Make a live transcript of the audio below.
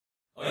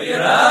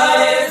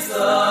Bez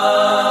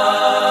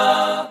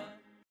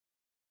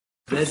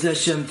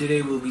Hashem,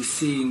 today we'll be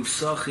seeing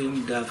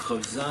Psachim Daf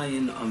Chav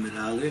Zayin Amid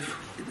Aleph.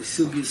 The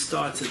sugya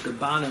starts at the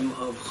bottom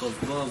of Chav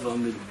Vav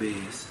Amid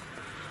Beis.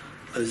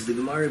 As the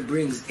Gemara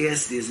brings,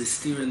 yes, there's a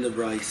steer in the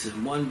Brisa.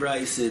 In one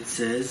Brisa it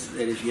says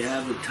that if you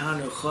have a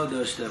Tanner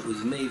Chodosh that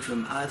was made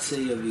from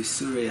Atzei of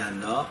Yisurei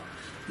Hana,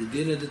 the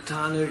din of the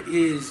Tanner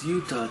is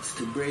Yutatz,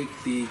 to break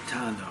the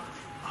Tanner.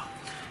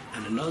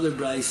 And another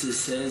Brisa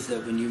says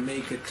that when you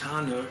make a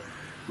Tanner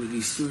with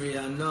Yisurei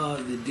Hana,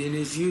 the din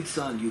is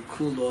Yutzan. You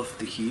cool off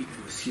the heat.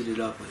 It was heated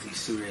up with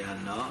Yisurei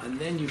Hana, and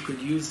then you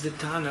could use the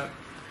Tanner.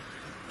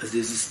 As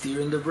there's a steer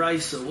in the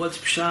Brisa. What's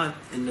Pshat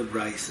in the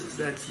Brisas?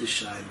 That's the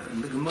Shaila.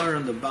 And the Gemara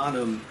on the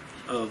bottom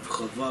of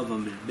Chavav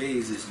Amid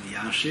Beis is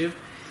Miyashiv,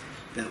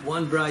 that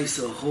one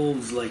Brisa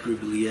holds like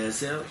Rebbe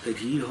Eliezer, that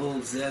he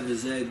holds Zev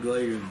Zeh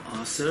Goyrim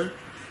Aser.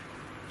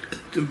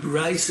 The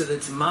Brisa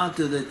that's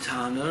Mata the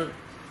Tanner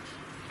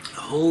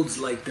holds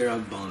like the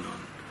Rabbanon.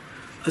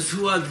 As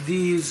who are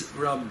these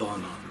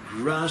Rabbanon?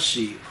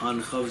 Rashi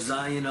on Chav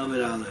Zayin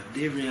Amid Aleph,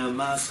 Divrei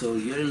HaMaschil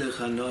Yerlich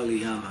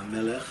Hanoli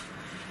HaMelech.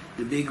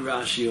 The big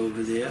Rashi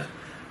over there.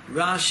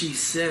 Rashi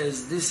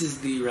says this is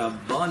the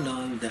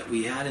Rabbanon that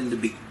we had in the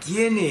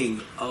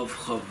beginning of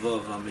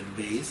Chavav Amid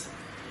Beis,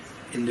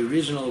 in the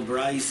original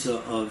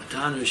Brisa of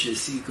Tanur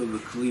Shesika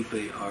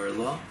B'Klipe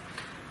Arla,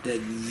 that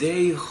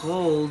they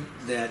hold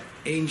that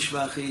Ein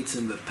Shvach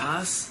Eitzim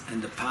B'Pas,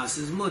 and the Pas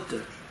is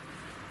Mutter.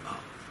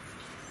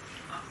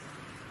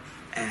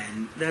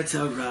 And that's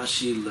how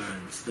Rashi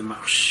learns. The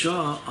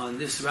Marsha on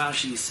this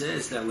Rashi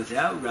says that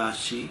without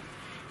Rashi,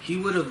 he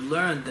would have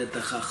learned that the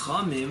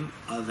Chachamim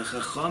are the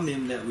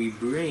Chachamim that we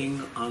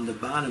bring on the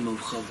bottom of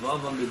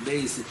Chavav Amid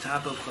Beis, the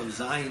top of Chav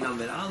Zayin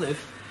Amid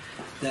Aleph,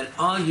 that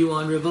argue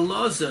on Rebbe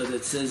Elazar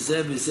that says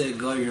Zev Zeh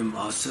Goyrim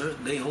Aser.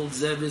 They hold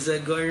Zev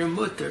Zeh Goyrim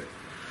Mutter.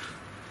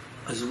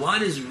 As why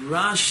does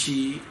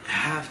Rashi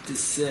have to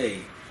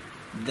say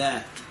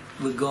that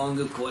we're going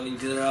according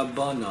to the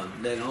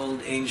Rabbanon that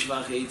hold Ein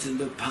Shvach Eitzim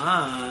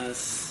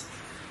B'Pas?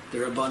 The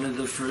Rabbanon,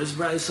 the first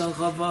Brisa on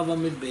Chavav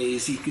Amid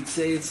Beis, he could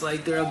say it's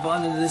like the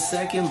Rabbanon, the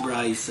second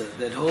Brisa,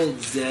 that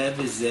holds Zev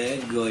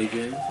Zeh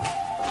Goyrim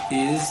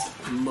is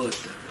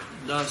Mutter.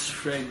 Thus,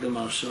 frag the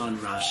Marsha on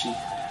Rashi.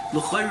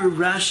 L'chayr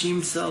Rashi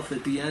himself,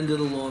 at the end of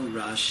the long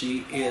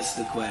Rashi, asks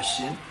the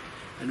question,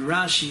 and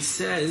Rashi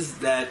says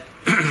that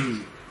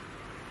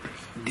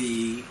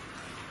the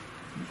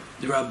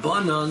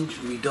Rabbanon,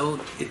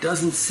 it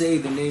doesn't say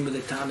the name of the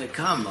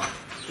Tanakama,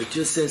 it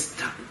just says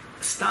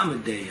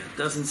Stamadeya,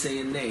 doesn't say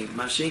a name.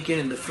 Mashenkin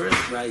in the first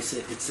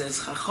Brisa, it says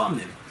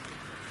Chachamim.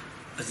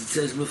 As it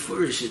says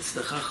Mefurish, it's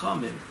the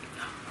Chachamim.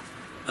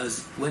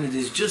 As when it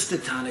is just a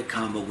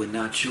Tanakama, we're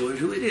not sure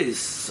who it is,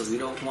 so we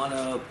don't want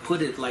to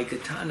put it like a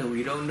Tana,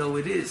 we don't know who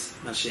it is.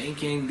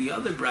 Mashenkin, the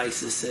other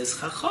Brisa says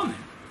Chachamim.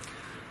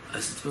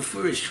 As it's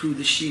Mefurish who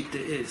the Shita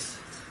is.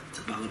 It's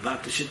a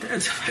Balabata Shita,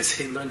 as I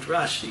say, learned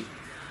Rashi.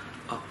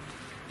 Oh,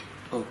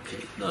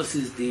 okay. This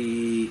is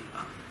the...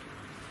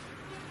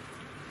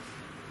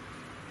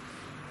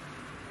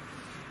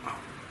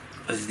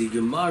 As the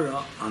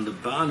Gemara on the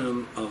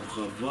bottom of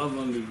Chavav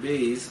Amid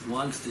Beis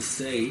wants to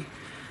say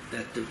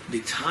that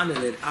the Tanner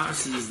that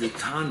asks the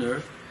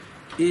Tanner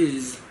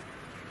is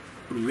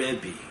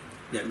Rebbe.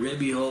 That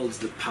Rebbe holds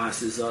the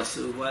Pas is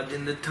also what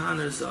in the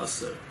Tanner is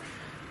also.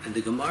 And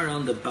the Gemara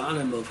on the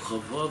bottom of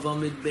Chavav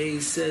Amid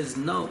Beis says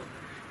no.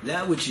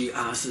 That which he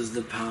asks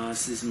the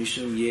Pas is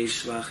Mishum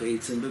Yesh Shvach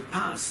Eitzim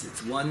B'Pas.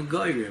 It's one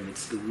Goyrim.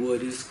 It's the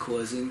wood is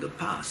causing the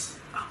Pas.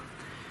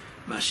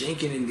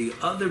 Mashenkin in the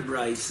other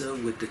Brisa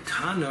with the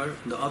Tanner,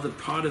 the other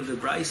part of the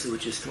Brisa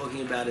which is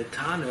talking about a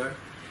Tanner,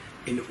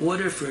 in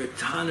order for a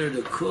Tanner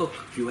to cook,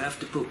 you have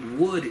to put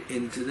wood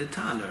into the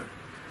Tanner.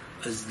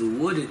 As the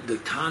wood, the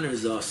Tanner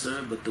is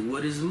Aser, but the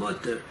wood is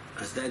Mutter.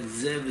 As that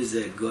Zev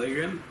Zeh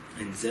Goyrim,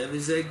 and Zev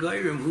Zeh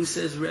Goyrim, who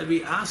says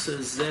Rebbe Aser,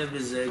 Zev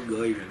Zeh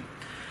Goyrim?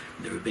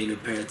 The Rebbeinu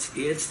Peretz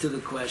adds to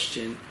the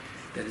question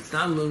that it's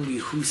not only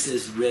who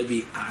says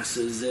Rebbe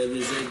Asa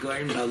Zev Zeh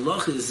Goyrim,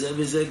 Halacha Zev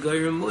Zeh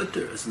Goyrim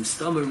Mutter. As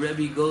Mistama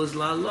Rebbe goes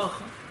La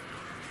Halacha.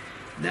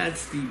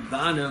 That's the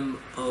bottom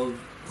of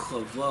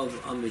Chavav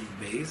Amid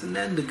Beis, and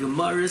then the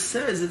Gemara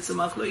says it's a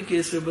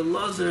Machlokes Rebbe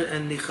Elazar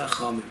and the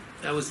Chachamim.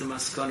 That was the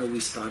maskana we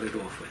started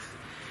off with.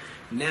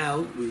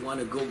 Now we want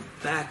to go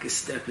back a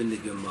step in the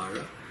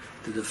Gemara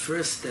to the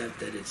first step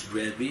that it's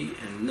Rebbe,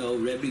 and no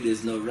Rebbe,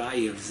 there's no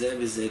Raya of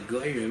Zev Zeh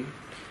Goyrim.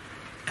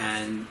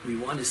 And we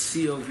want to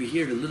see over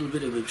here a little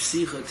bit of a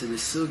psicha to the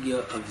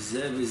sugya of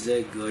Zev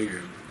Zeh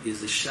Goyrim.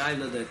 Is the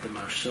shaila that the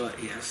Marsha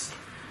asked.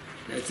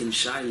 That's in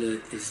shaila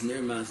is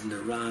Nirmaz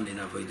Naran in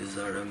Avodah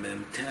Zarah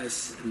Mem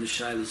Tes, and the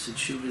shaila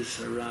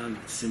Sechuvas Haran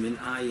Simin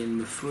Ayin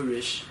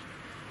Mefurish.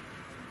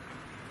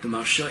 The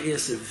Marsha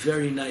asks a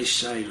very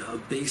nice shaila, a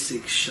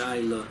basic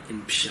shaila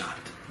in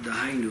Pshat.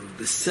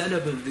 The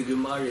setup of the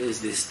Gemara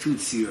is this two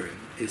tziurim.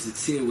 Is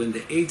it's here when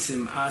the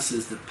Eitzim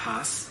asks the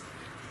Pas,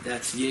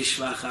 that's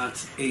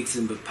Yeshvachat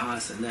Eitzim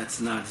B'Pas, and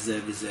that's not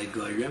Zev Zeh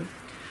Goyrim.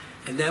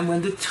 And then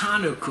when the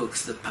Tanner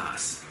cooks the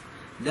Pas,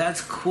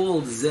 That's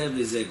called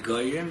Zev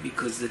Goyim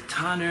because the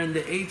Tanner and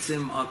the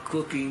Eitzim are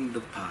cooking the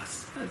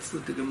pas. That's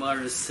what the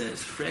Gemara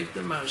says. Frek the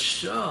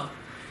Marsha,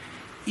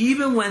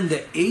 even when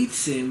the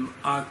Eitzim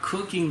are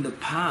cooking the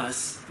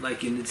pas,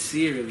 like in the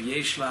tzir of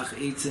Yeshlach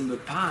Eitzim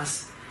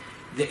B'pas,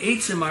 the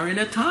Eitzim are in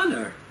a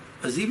Tanner.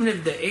 Because even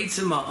if the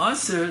Eitzim are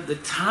Aser, the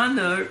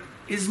Tanner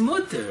is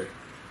Mutter.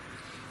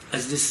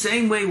 As the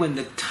same way when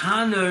the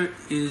Tanner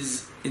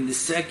is in the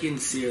second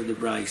tzir of the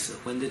Braisa,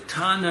 when the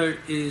Tanner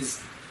is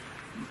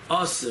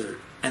Aser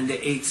and the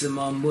Eitzim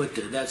are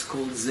Mutter, that's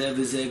called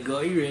Zev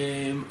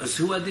Goyim. As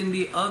who are in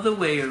the other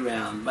way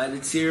around, by the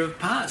tzir of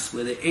Pas,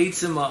 where the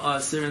Eitzim are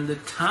Aser and the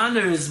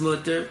Tanner is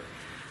Mutter,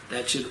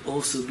 that should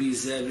also be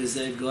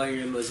Zev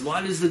Goyim. As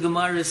why does the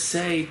Gemara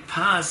say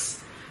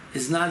Pas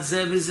is not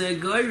Zev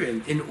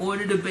Goyim? In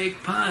order to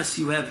bake Pas,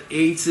 you have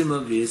Eitzim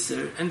of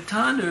Iser and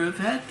Tanner of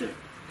Heter.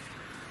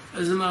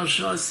 As the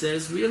Maharsha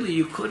says, really,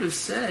 you could have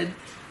said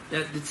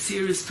that the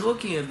tzir is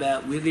talking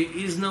about where there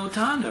is no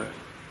Tanner.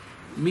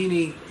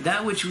 Meaning,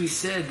 that which we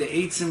said, the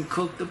Eitzim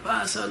cook the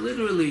pas, are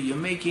literally, you're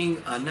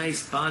making a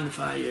nice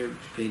bonfire,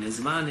 bein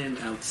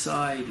hazmanim,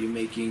 outside, you're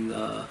making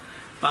a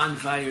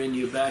bonfire in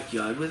your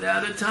backyard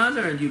without a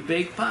Tanner, and you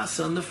bake pas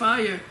on the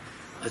fire.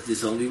 As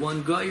there's only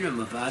one goyim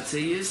of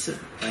Atze Yisr.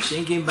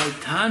 Hashem by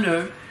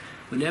Tanner,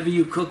 whenever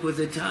you cook with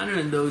a Tanner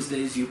in those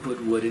days, you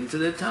put wood into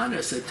the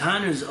Tanner. So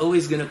Tanner is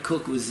always going to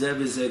cook with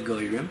Zev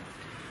goyim.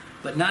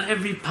 But not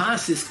every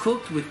pas is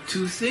cooked with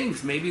two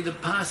things. Maybe the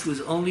pas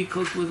was only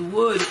cooked with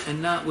wood and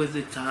not with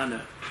the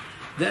Tanner.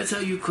 That's how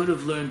you could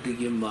have learned the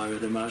Gemara,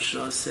 the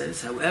Maharsha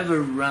says.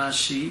 However,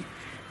 Rashi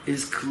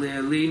is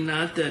clearly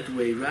not that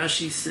way.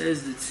 Rashi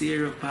says the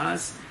tzir of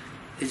pas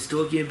is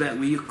talking about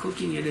where you're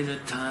cooking it in a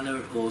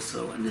Tanner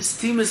also. And the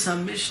Stimas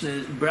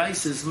HaMishnah,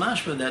 Bryce is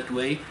mashma that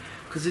way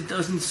because it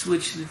doesn't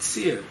switch the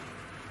tzir.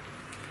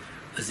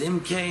 As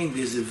Im Kain,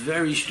 there's a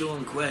very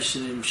strong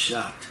question in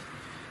Pshat.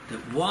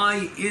 That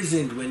why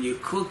isn't, when you're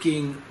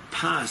cooking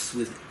pas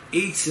with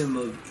Eitzim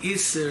of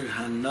Iser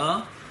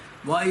Hana,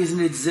 why isn't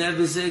it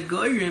Zev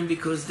Goyim?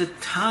 Because the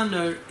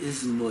Tanner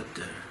is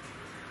Mutter.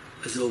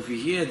 As over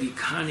here, the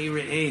Kani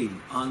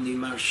Re'im on the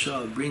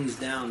Maharsha brings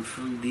down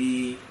from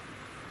the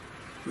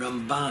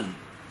Ramban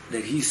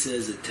that he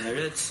says a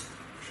teretz,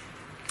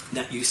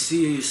 that you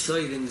see a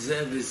Yisoid in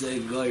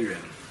Zev Goyim.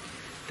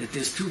 That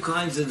there's two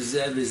kinds of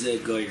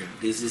Zev Goyim.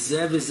 There's a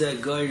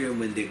Zev Goyim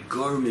when the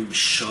Gormim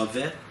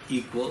Shavet,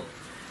 equal.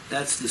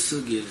 That's the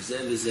sugi of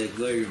Zev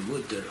Goyim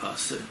Mutter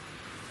Aser.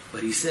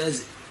 But he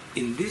says,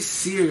 in this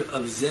seer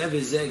of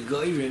Zev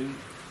Goyim,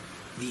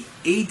 the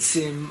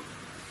Eitzim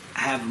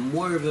have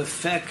more of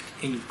effect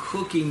in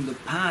cooking the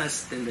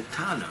pas than the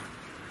Tanner.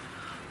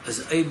 As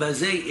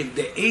Eibazeh, if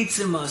the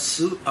Eitzim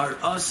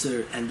are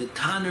Aser and the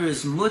Tanner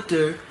is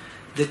Mutter,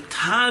 the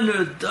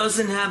Tanner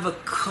doesn't have a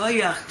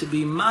koyach to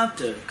be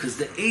matter because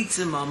the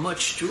Eitzim are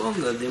much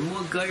stronger. They're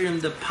more goyim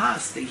the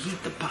pas. They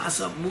heat the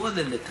pas up more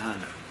than the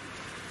Tanner.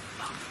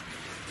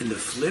 In the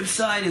flip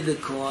side of the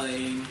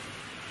coin,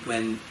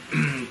 when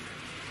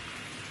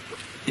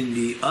in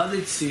the other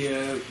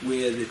tzir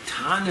where the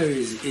Tanner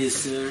is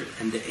Isser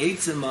and the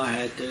Eitzim are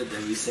Heter,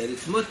 then we said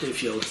it's mutter.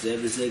 If you hold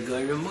Zev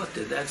goyim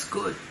mutter, that's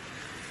good.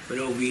 But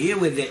over here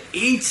where the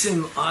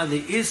Eitzim are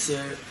the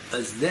Isser,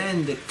 as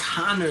then the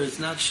Tanner is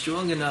not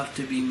strong enough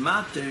to be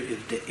matter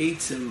if the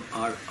Eitzim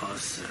are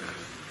Aser.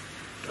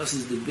 This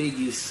is the big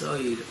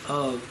yisoid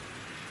of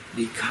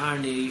the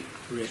Karni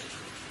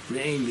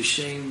Re'im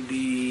B'Shem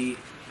the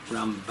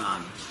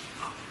Ramban.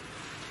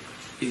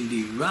 In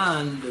the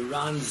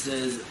Ran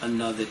says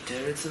another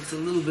teretz. It's a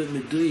little bit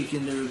meduyik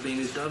in the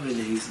Rebbeinu David,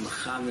 and he's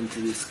mechaven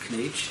to this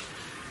knetch,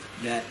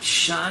 that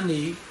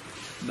Shani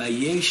by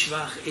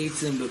Yeshvach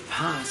Eitzim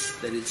B'Pas,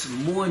 that it's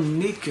more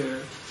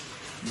nicker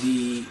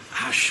the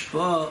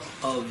hashpa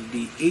of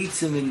the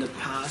Eitzim in the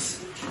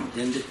pas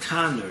than the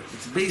Tanner.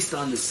 It's based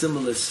on the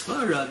similar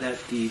svara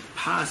that the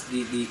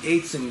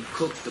Eitzim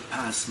cook the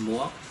pas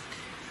more.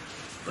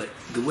 But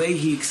the way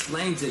he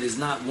explains it is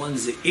not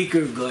one's the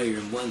Iker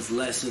Goyim, one's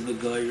less of a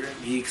Goyim.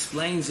 He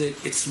explains it,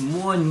 it's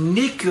more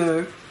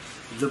nicker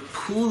the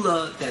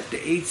pula that the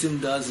Eitzim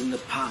does in the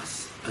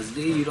pas. As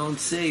there you don't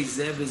say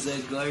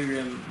Zev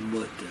Goyim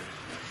mutter.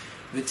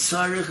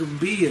 V'tzarech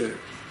beer.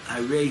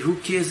 Who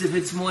cares if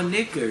it's more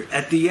nicker?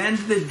 At the end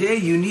of the day,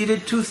 you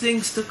needed two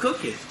things to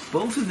cook it.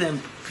 Both of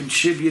them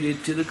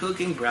contributed to the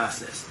cooking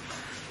process.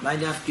 Might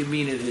have to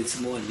mean if it's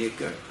more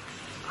nicker.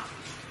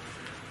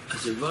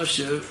 As a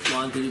Rusher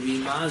wanted to be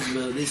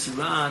Masra, this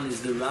Ran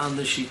is the Ran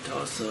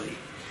L'Shitosoi.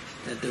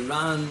 That the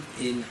Ran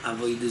in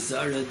Avodah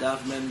Zarah,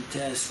 Daf Mem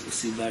Tes,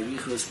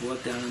 Sibarichos,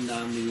 brought down in the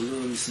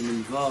Amilum,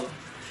 Siman Vav,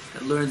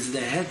 that learns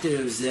the heter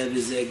of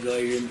Zev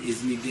Goyim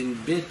is Midin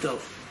Bittel.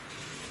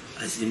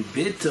 As in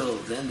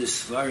Bittel, then the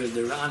Svar of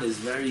the Ran is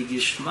very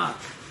Gishmak.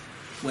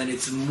 When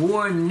it's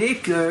more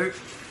nicker,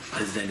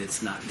 as then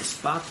it's not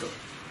Nispatel.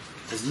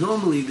 As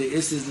normally the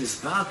Is is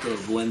Nispatel,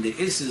 but when the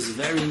Is is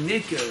very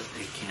nicker,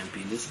 it can't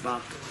be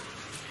Nispatel.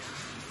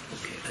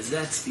 Okay, as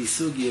that's the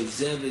Sugi of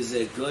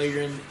Zev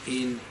Goyim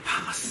in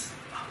Pas.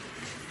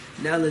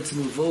 Now let's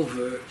move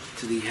over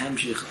to the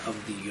Hamshich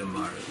of the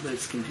Gemara.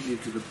 Let's continue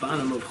to the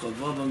bottom of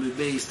Chavav Amid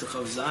Beis to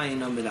Chav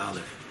Zayin Amid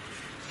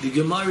Aleph. The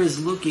Gemara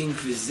is looking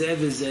for Zev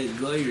Zeh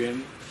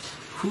Goyrim.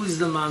 Who's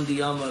the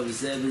Mandiyama of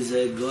Zev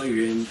Zeh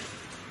Goyrim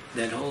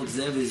that holds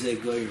Zev Zeh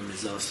Goyrim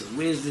is also?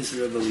 Where's this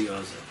Rebbe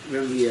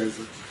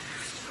Eliezer?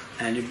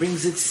 And it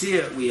brings it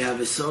here. We have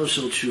a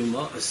social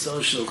truma, a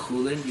social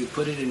chulin. You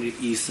put it in the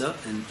isa,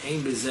 and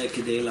ein bezeh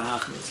kedei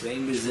lahachmitz,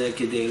 ein bezeh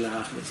kedei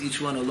lahachmitz.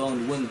 Each one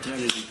alone wouldn't turn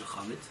it into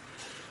chametz.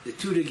 The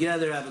two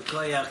together have a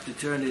koyach to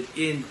turn it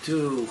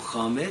into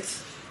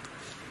chametz.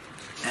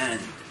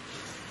 And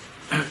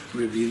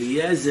Rabbi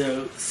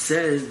Eliezer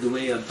says, the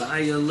way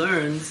Abaya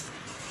learns,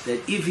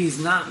 that if he's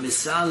not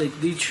misalik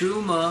the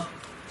truma,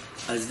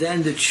 as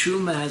then the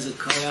truma has a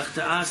koyach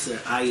to aser.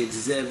 Ayit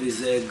zev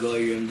zeh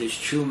goyim. There's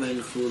truma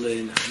and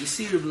chulin. You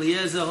see, Rabbi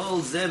Eliezer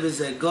holds zev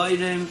zeh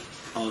goyim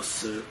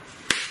aser.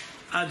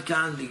 Ad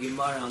kan the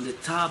Gemara on the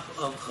top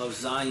of Chav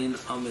Zayin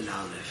Amid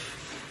Aleph.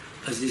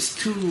 As there's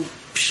two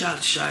pshat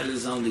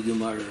shaylas on the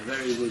Gemara,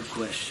 very good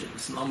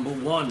questions. Number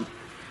one,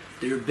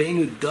 the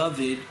Rabbeinu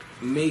David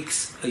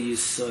makes a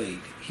yisoid.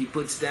 He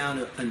puts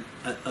down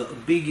a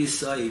big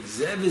yisoid.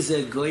 Zev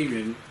zeh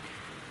goyim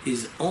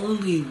is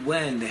only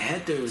when the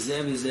heter of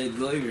Zev Zeh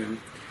Goyrim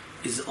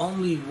is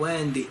only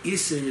when the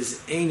Isser is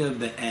Eina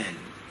Be'en.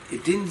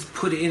 It didn't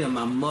put in a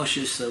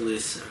Mamosha Sal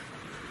Isser.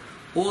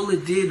 All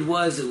it did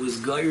was it was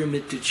Goyrim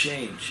it to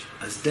change.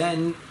 As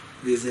then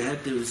there's a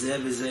heter of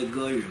Zev Zeh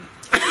Goyrim.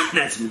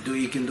 That's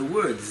Meduyik in the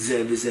word,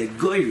 Zev Zeh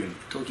Goyrim,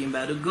 talking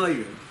about a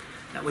Goyrim.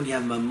 Not when you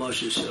have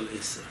Mamosha Sal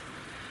Isser.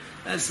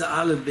 That's the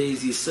Aleph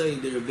Beis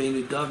Yisai, the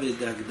Rabbeinu David,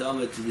 the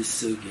Akdama to the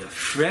Sugya.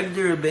 Freg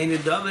the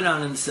Rabbeinu David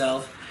on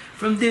himself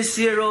from this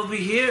here over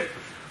here.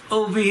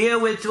 Over here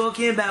we're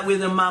talking about where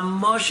the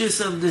mamoshes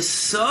of the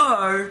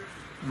sar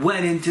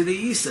went into the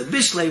isa.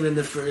 Bishleim in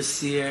the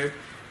first year,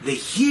 the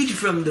heat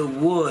from the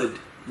wood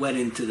went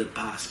into the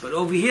pas. But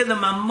over here the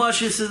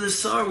mamoshes of the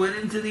sar went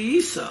into the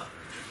isa.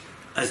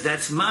 As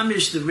that's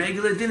mamish, the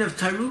regular din of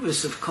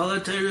tarubis, of kol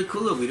ha-Torah.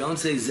 We don't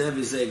say zev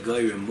zeh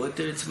goyrim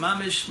mutter, it's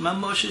mamish,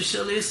 mamoshes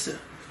shel isa.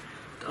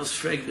 Das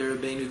fragt the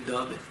Rabbeinu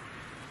David.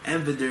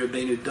 And with the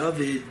Rabbeinu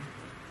David,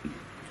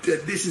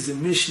 that this is a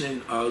Mishnah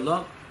in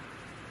Arla,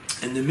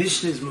 and the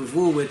Mishnah is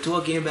Mavur. We're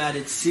talking about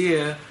it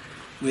here,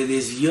 where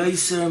there's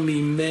Yoiser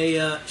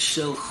Mimeya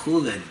Shel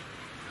Chulin.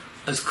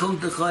 As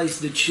kommt the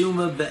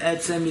Tshuma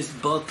be'etzem is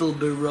Batal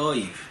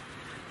Beroiv.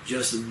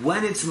 Just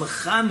when it's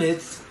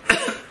Mechametz,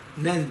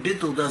 then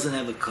Bittul doesn't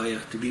have a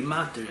koyach to be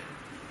matter.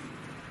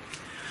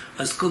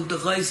 As kommt the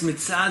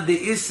Mitzad the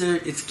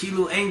Isser, it's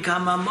Kilu Ein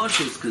Kama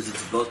Moshes, because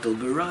it's Batal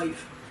Beroiv.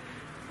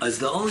 As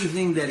the only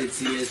thing that it's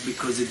here is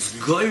because it's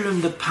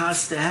goyrim the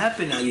past to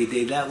happen al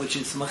yidei that which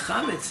it's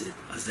machametz it.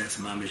 As that's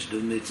mamish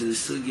dumit to the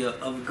sugya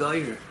of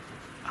goyrim.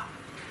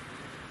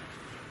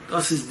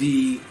 This is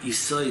the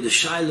Yisai, the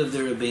shaila of the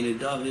Rabbeinu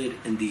David,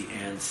 and the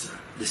answer.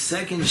 The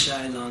second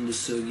shaila on the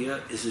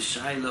sugya is a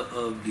shaila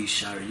of the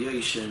Shar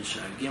Yosha and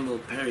Shar Gimel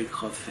Perik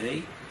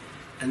Chafei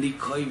and the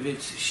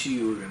Koivitz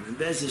Shiurim. And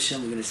Bez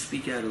Hashem, we're going to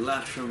speak out a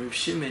lot from Reb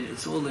Shimon.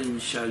 It's all in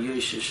Shar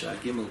Yosha, Shar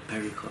Gimel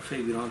Perik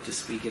Chafei. We don't have to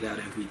speak it out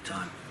every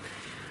time.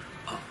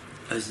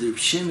 As the Reb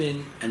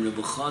Shimon and Reb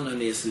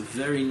Chanan asked a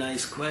very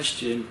nice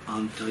question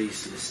on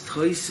Toisis.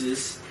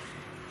 Toisis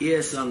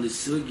is on the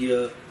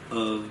sugya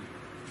of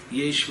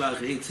Yeshvach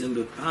Eitzim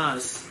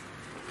Bepas,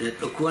 that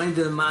according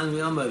to the Man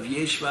Yom of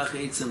Yeshvach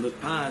Eitzim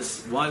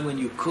Bepas, why when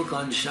you cook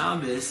on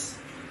Shabbos,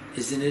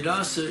 isn't it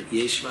also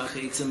Yeshvach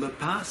Eitzim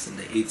Bepas and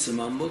the Eitzim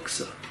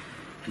Amuksa?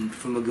 And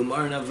from a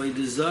Gemara in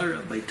Avodah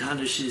Zarah, by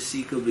Tana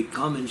Shesika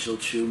B'Kamen Shel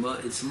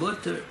Truma, it's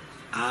mutter.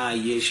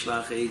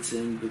 Yeshvach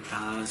Eitzim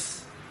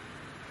Bepas.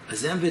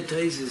 As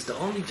Embetais, the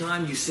only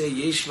time you say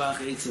Yeshvach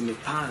Eitzim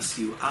Bepas,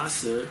 you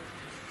aser,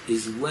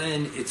 is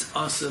when it's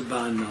aser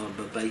ba'ana,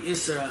 but by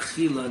Isser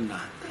Achila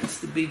not. That's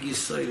the big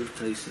Yisrael of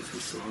Taisus we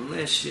saw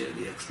last year,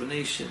 the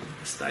explanation,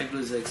 the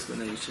Steipler's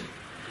explanation.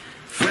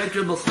 Fred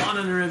Reb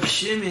Chanan and Reb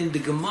Shimon, the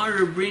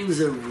Gemara brings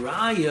a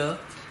raya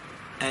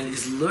and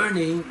is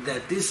learning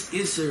that this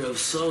Isser of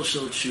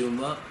social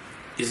truma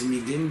is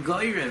midim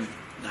goyrem.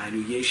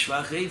 Nainu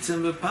Yeshvach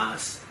Eitzim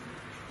Bepas.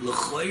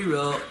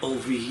 L'choira,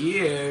 over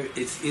here,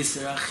 it's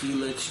Isser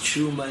Achila, it's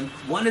Truma. And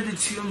one of the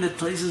Tziyum that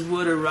places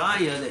word a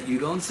raya that you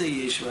don't say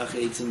Yeshvach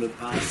Eitzim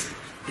Bepas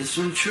is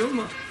from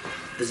Truma.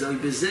 As I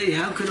say,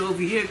 how could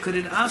over here, could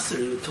it Aser?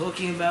 We're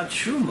talking about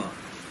Truma.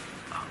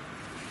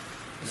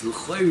 As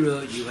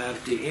L'choira, you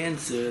have to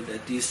answer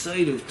that the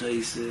side of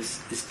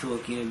Taisus is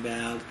talking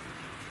about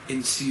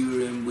in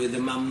Siurim, where the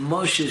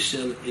Mamosha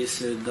Shel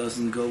Isser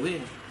doesn't go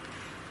in.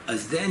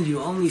 As then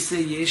you only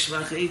say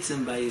Yeshvach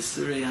Eitzim by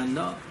Yisurei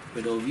Hana.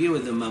 But over here, where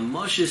the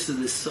Mamoshes of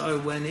the Sar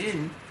went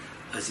in,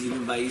 as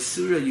even by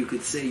Yisura, you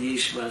could say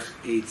Yeshvach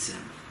Eitzim.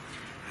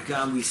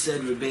 Again, we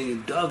said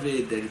Rabbeinu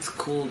David that it's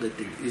called that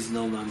there is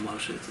no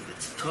Mamoshes.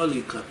 It's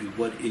totally copy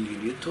what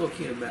Indian you're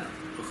talking about.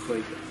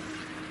 Okay,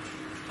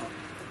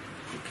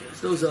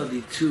 so those are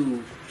the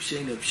two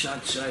Shena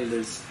Pshat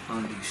Shailas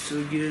on the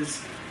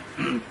Sugyas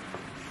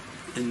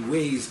and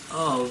ways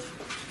of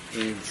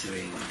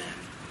answering them.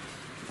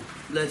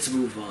 Let's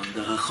move on.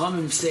 The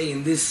Chachamim say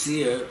in this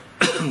year,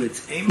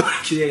 it's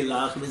Eimach Kidei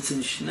Lachmitz in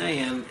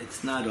Shneim,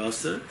 it's not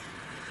Aser.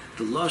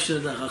 The Lashon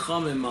of the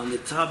Chachamim on the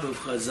top of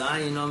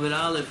Chazayin Amid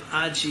Aleph,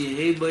 Ad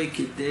Sheyehei Boi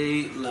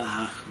Kidei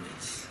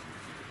Lahachmitz.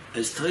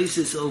 As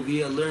Tosfos over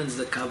here learns,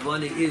 the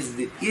Kavanah is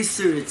the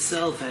Isser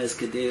itself has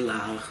Kidei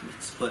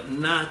Lahachmitz, but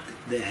not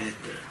the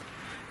Heter.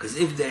 Because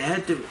if the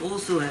Heter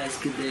also has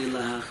Kidei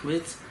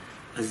Lahachmitz,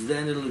 as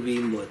then it'll be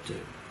Mutter.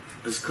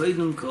 As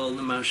Koidum Kol,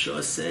 the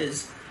Maharsha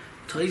says,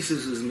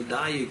 Tosfos was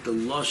medayik the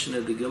Lashon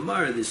of the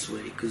Gemara this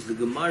way, because the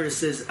Gemara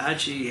says, Ad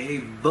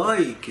Sheyehei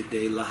Boi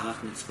Kidei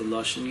Lahachmitz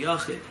V'Lashon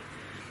Yachid.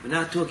 We're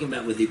not talking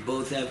about whether they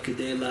both have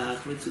Kidei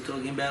Lahachmitz, we're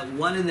talking about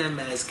one of them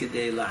has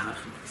Kidei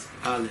Lahachmitz.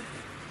 Aleph.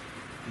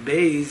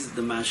 Beis,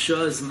 the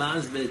Maharsha's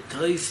Masbeh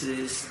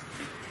Tosfos,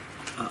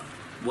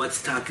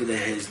 what's Taka the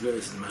Hezber?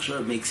 The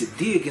Maharsha makes a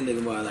diak in the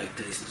Gemara like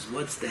Tosfos.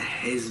 What's the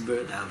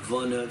Hezber, the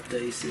Havana of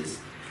Tosfos?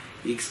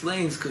 He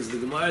explains, because the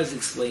Gemara is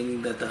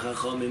explaining that the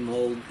Chachamim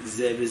hold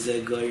Zeh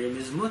v'Zeh Goyim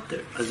is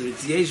mutter. As if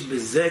it's Yesh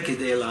b'Zeh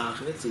Kidei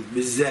Lahachmitz, or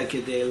b'Zeh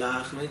Kidei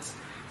Lahachmitz,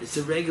 it's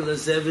a regular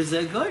Zeh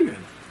v'Zeh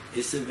Goyim.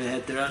 It's a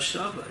V'heter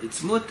HaShava.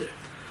 It's mutter.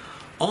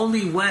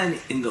 Only when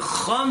in the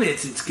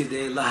Chometz it's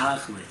Kidei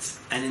Lahachmitz,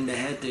 and in the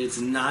Heter it's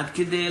not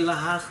Kidei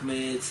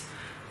Lahachmitz,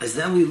 as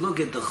then we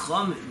look at the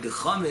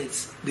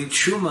Chometz, the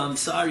Truma,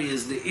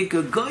 is the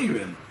Ikar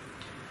Goyim,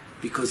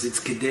 because it's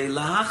Kidei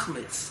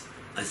Lahachmitz.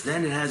 As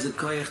then it has a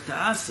koyach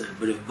to aser.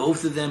 But if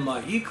both of them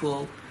are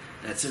equal,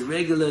 that's a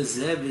regular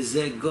zeh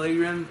v'zeh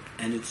goyim,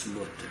 and it's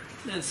mutter.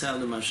 That's how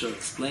the Maharsha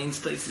explains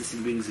Tosfos. He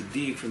brings a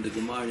diak from the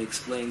Gemara and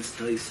explains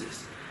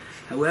Tosfos.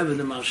 However,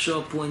 the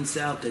Maharsha points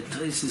out that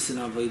Tosfos in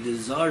Avodah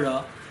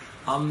Zarah,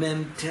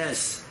 Amem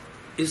Tes,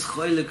 is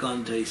choylek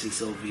on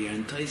Tosfos over here.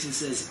 And Tosfos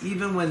says,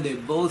 even when they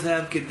both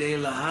have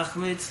Kidei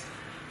Lahachmitz,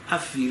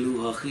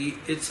 afilu hachi,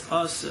 it's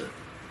aser.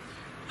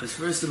 As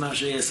first the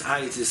Maharsha says,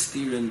 it's a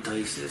steer in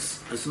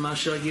Tosfos. As the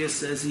Maharsha here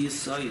says, he is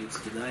soid. It's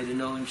kedai to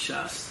know in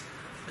Shas.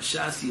 A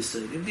Shas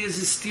Yisoid. If there's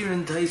a steer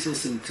in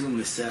Tosfos in two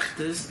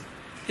Masechtas,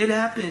 it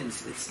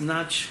happens. It's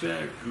not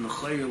shver. And the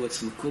Chayr,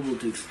 what's makubal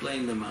to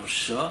explain the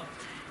Maharsha,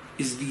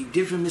 is the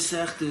different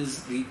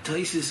Masechtas, the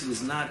Tosfos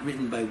was not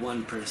written by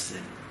one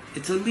person.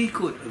 It's a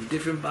likud of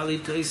different Bali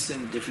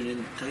Tosfos,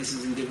 different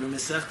Tosfos and different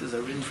Masechtas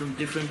are written from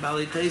different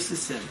Bali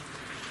Tosfos.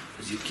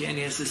 Because you can't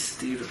ask a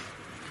steer.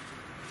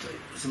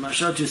 So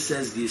Maharsha just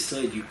says the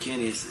aside you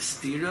can't ask the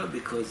stira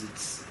because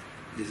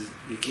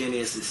you can't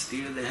ask the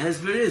stira. The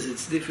hezber is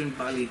it's different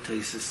bali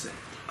Tosfos.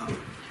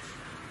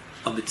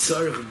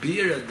 Abitzarach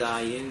bira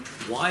dayin.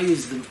 Why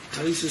is the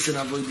Tosfos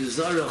and Avodah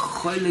Zarah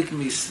cholik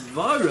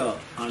misvara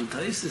on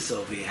Tosfos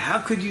over here? How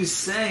could you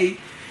say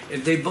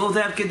if they both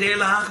have Kidei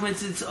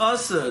Lahachmitz it's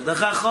aser? The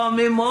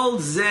Chachamim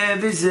hold zeh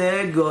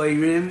v'zeh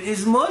goyim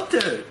is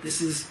mutter.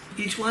 This is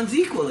each one's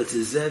equal. It's a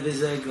zeh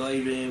v'zeh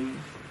goyim.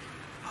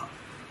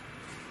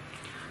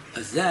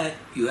 As that,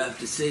 you have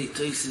to say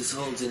Tosfos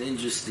holds an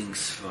interesting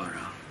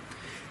svara.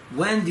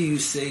 When do you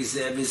say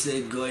Zeh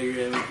v'Zeh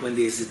Goyim? When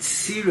there's a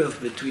tziruf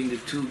between the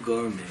two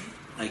gormim,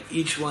 like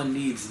each one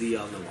needs the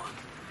other one.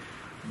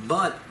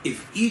 But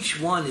if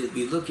each one, if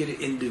we look at it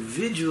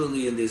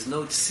individually and there's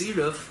no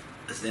tziruf,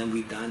 as then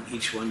we done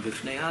each one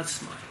b'fnei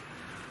atzmai.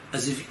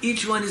 As if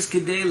each one is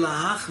Kidei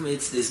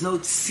Lahachmitz, there's no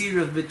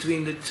tziruf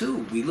between the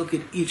two. We look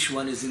at each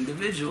one as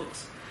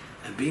individuals.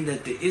 And being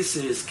that the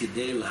Isser is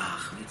Kidei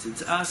Lahachmitz,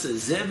 it's Asa.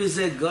 Zeh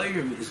v'Zeh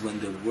Goyim is when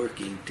they're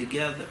working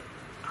together.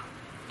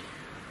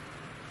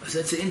 So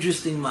that's an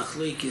interesting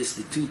machlekes,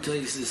 the two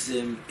Tosfos,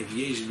 if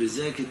Yesh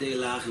b'Zeh Kidei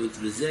Lahachmitz,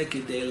 b'Zeh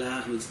Kidei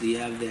Lahachmitz, they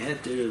have the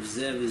heter of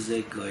Zeh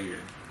v'Zeh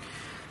Goyim.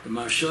 The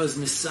Maharsha's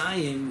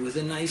Messiah, with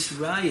a nice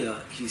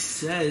raya, he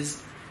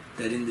says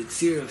that in the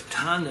Tzir of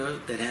Tanner,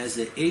 that has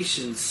the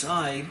Eish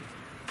inside,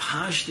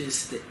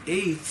 Pashtis, the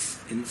eighths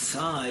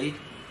inside,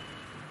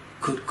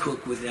 could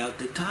cook without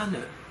the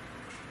Tanner.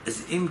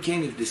 As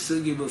Imken, if the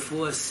Sugi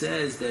before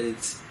says that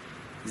it's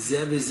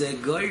Zeh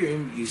v'Zeh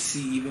Goyim, you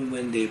see even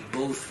when they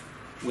both,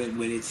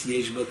 when it's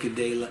Yesh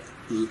B'Kidei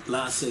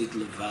Laseit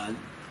Levad,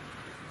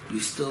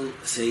 you still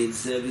say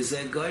it's Zeh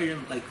v'Zeh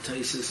Goyim, like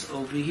Tosfos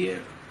over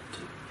here.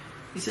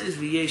 He says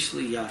V'yesh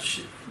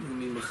L'Yashiv. I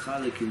mean,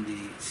 Mechalik in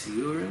the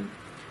Tziurim.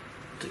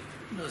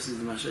 No, says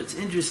the Maharsha. It's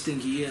interesting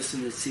he asks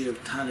in the Tzir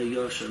of Tana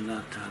Yosha,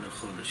 not Tana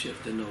Chodesh. You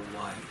have to know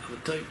why.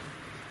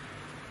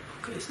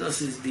 Okay, so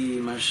this is the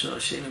Maharsha,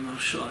 Shena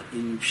Maharsha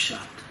in Pshat.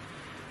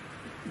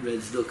 Red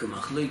Zdokah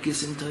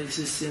Machlekes in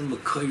Tosfos,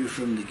 Makoyer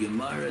from the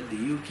Gemara, the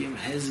Yukim,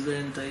 Hezber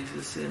in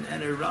Tosfos,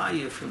 and a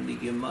Raya from the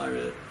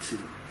Gemara too.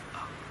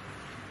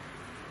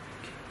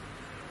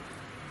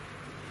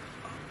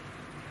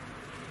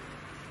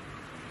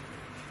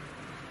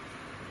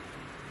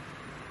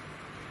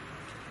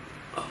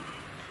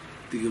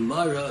 The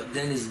Gemara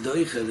then is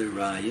doicha the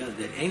raya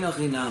that enoch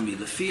inami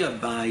lefi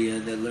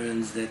Abaya that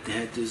learns that the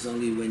heter is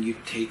only when you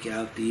take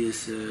out the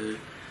yisur,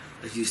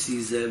 as you see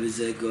Zeh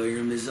v'Zeh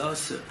Goyim is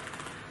aser.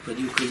 But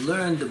you could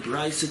learn the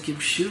Brisa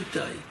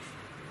Kipshutai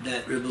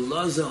that Rebbe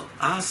Lozo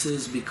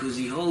asks because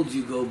he holds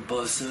you go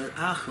Basar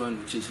Achron,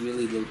 which is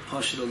really the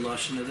Pashto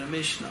Lashon of the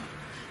Mishnah.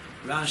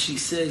 Rashi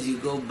says you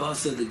go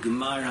Basar the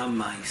Gemar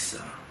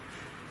HaMaisa.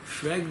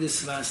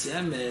 Fregdis Vas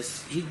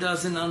Emes, he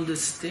doesn't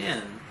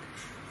understand.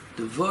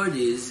 The word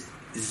is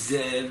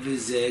Zev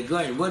Zeh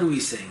Goyim. What are we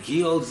saying?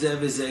 He holds Zev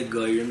Zeh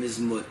Goyim is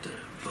mutter.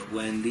 But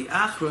when the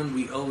Achron,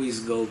 we always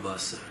go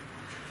Basar.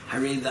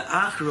 Hare the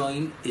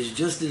Achron is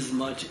just as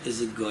much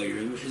as a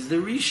Goyim as the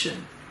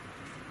Rishon.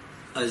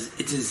 As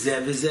it's a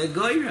Zev Zeh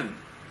Goyim.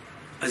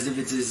 As if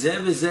it's a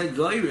Zev Zeh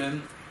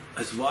Goyim,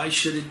 as why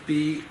should it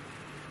be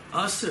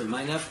Aser?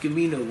 My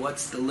nafkamina,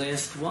 what's the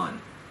last one?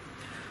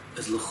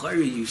 As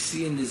L'chari, you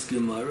see in this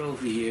Gemara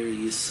over here,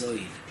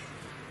 Yisoid,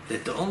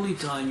 that the only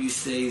time you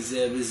say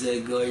Zev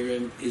Zeh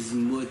Goyim is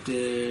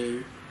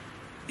mutter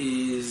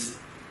is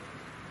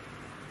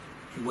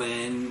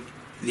when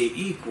they're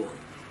equal.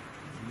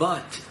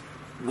 But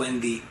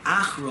when the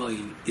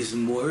Achroin is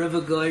more of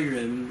a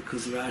Goyim,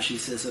 because Rashi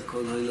says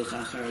Akol Hoylech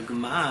Achar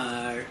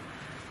Gemar,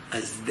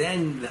 as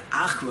then the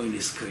Achroin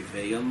is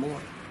Koveya more.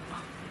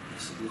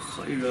 This is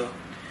L'chayra,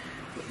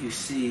 what you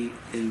see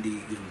in the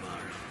Gemara.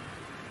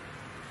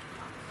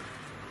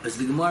 As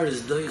the Gemara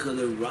is Doicha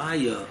the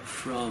Raya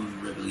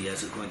from Rebbe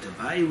Eliezer, according to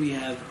Abaye, we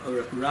have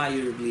a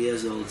Raya Rebbe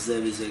Eliezer holds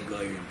Zev Zeh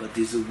Goyim, but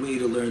there's a way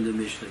to learn the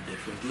Mishnah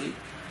differently.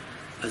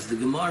 As the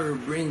Gemara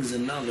brings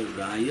another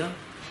Raya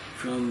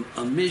from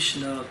a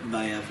Mishnah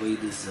by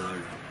Avodah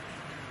Zarah.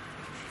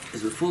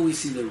 As before we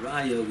see the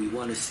Raya, we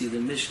want to see the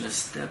Mishnah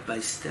step by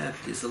step.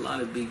 There's a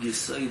lot of big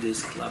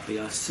Yesodis, Klape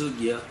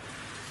Asugya,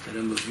 that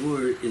are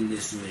mavur in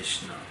this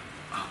Mishnah.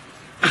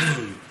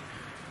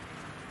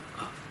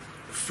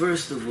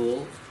 First of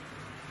all,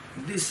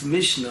 this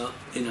Mishnah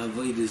in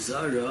Avodah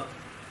Zarah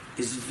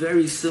is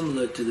very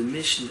similar to the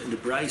Mishnah, the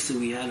Brisa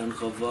we had on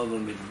Chavav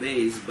Amid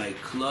Beis by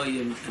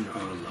Kloyim and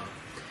Arla.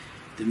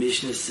 The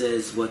Mishnah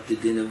says what the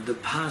din of the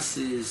Pas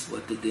is,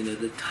 what the din of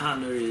the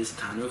Tanner is,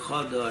 Tanner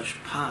Chadash,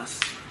 Pas.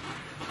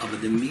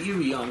 But the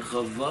Miri on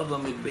Chavav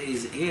Amid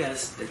Beis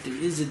asks that there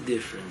is a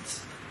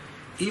difference.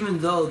 Even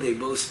though they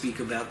both speak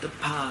about the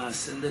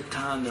Pas and the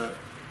Tanner,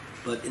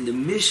 but in the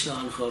Mishnah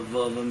on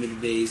Chavav Amid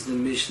Beis, the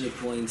Mishnah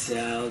points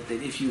out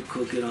that if you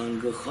cook it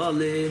on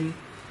Gechalim,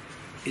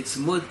 it's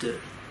mutter.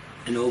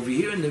 And over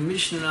here in the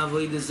Mishnah on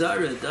Avodah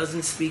Zarah, it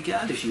doesn't speak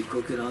out if you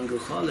cook it on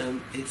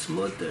Gechalim, it's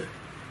mutter.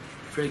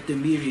 Frek the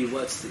Miri,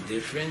 what's the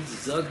difference?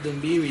 Zog the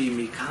Miri,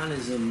 Mikan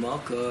is a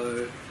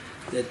makar,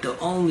 that the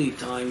only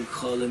time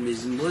Cholim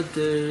is mutter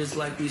is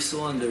like we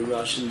saw in the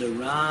Rosh and the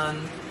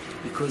Ran,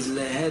 because of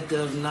the head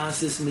of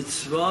Nasis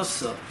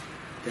Mitzvasa,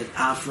 that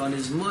Afron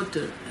is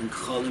mutter and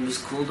Cholim is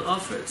called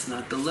Offer. It's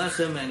not the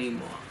Lechem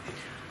anymore.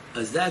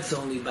 As that's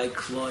only by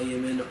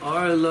Kloyim and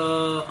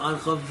Arla on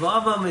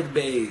Chavav Amid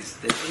Beis,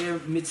 that here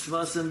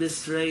Mitzvasa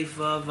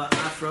Mistreifa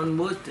Afron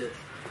mutter.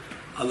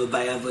 Aber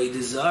by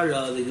Avodah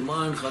Zarah, the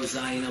Gemara in Chav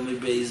Zayin Amid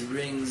Beis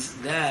brings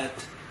that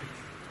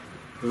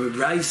from a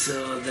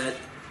Brisa that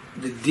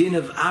the din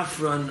of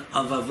Afron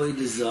of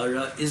Avodah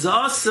Zarah is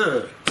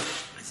Aser.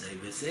 As I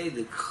would say,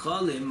 the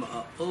Cholim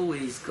are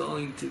always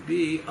going to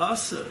be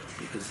Aser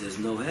because there's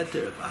no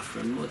heter of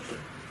Afron mutter.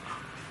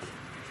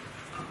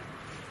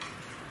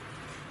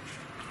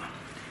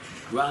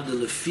 Rather,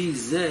 Lefi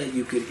Zeh,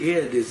 you could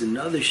add, there's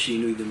another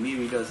Shinui, the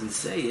Miri doesn't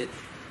say it,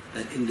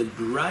 that in the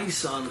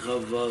Brisa on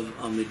Chavav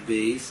Amid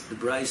Beis, the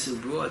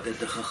Brisa brought that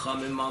the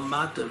Chachamim are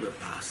Matar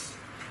B'Pas.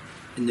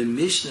 In the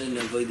Mishnah in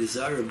Avodah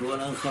Zarah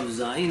brought on Chav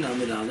Zayin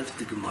Amid Aleph,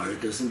 the Gemara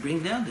doesn't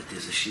bring down that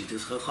there's a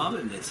Shittas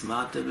Chachamim, that's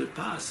Matar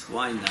B'Pas.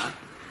 Why not?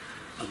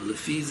 But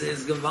Lefi Zeh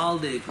is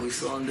Gavaldik, we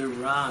saw in the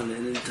Ran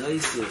and in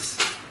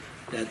Taisus,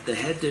 that the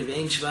heter of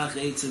Ein Shvach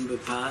Eitzim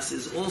B'Pas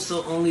is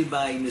also only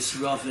by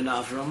Nisraf and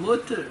Afra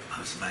Mutter.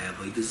 As by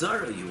Avodah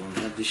Zarah, you won't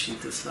have the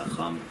Shittas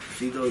Chachamim.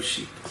 Fido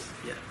Shittas,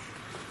 yeah.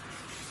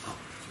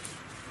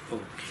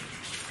 Okay.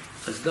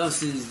 As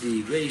thus is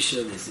the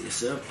ratio, there's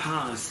Isser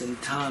Pas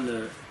and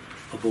Tanner.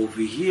 Up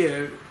over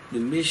here, the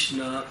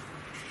Mishnah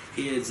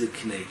adds a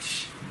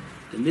Knesh.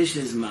 The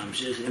Mishnah is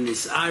Mamshech, and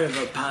this Arav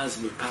a Pas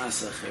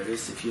B'Pas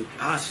Acheres. If your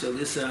Pas Shal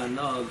Isser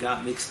Hana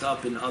got mixed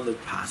up in other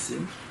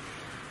Pasim,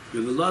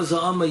 Rebbe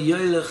Elazar Amar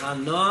Yoylech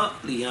Hana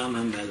Liyam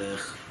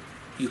HaMelech.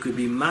 You could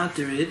be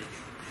matered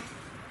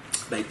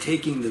by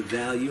taking the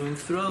value and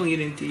throwing it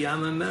into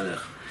Yam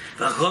HaMelech.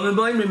 You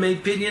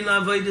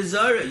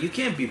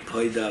can't be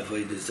paid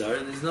Avodah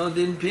Zarah. There's no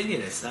din pinyin.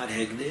 It's not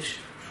Hegdish.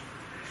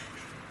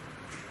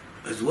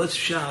 As what's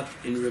shot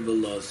in Rebbe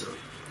Elazar,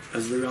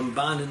 as the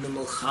Ramban in the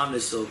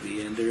Mulchames over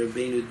here, and the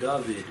Rabbeinu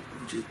David,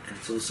 and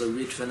it's also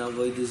rich from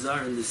Avodah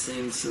Zarah in the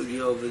same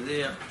sugya over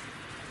there,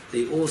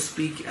 they all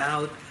speak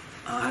out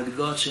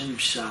Hadgosh and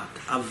Pshat.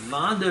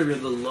 Avada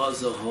Rebbe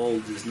Elazar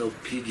holds there's no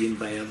pidyon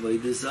by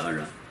Avodah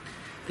Zarah.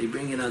 They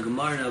bring in a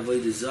Gemara in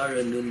Avodah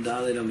Zarah, Nun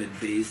Dalet Amid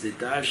Beis, the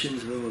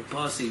Darshans from a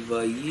pasuk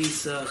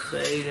Vayisa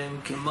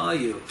Cheirem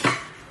Kemayu,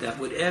 that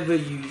whatever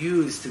you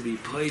use to be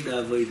paid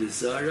Avodah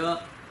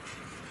Zarah,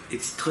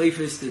 it's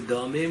Teifes the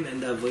Damim,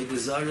 and Avodah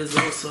Zarah is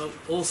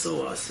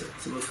also aser.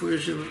 So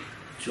Mefurish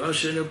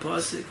Josh and a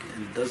Pasik,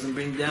 and doesn't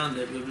bring down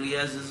that Rabbi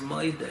Eliezer's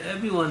Maida.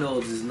 Everyone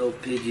knows there's no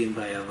pidyon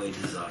by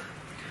Avodah Zarah.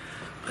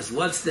 As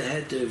what's the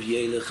heter of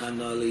Yelech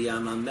Hana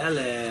Liyam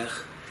HaMelech?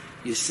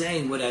 You're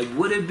saying what I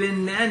would have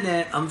been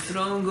nene, I'm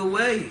throwing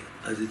away.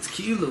 As it's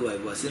kilu, I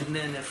wasn't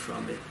nene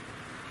from it.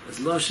 As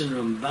Loshen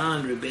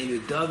Ramban,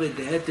 Rabbeinu David,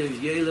 the heter of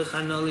Yelech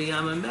Hana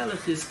Liyam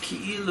HaMelech is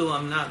kilu,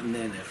 I'm not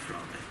nene from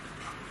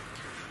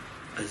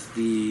it. As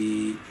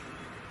the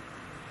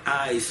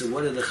so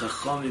what are the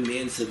Chachamim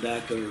answer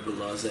back to Rabbi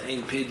Elazar?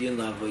 Ain't pidyon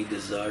l'avodah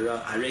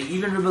zara.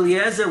 Even Rabbi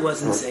Eliezer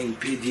wasn't saying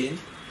pidyon.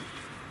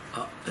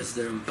 As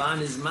the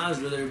Ramban is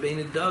Mazra, the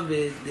Rabbeinu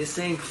David, they're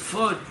saying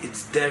foot,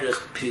 it's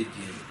derech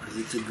pidyon, as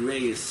it's a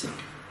greatest.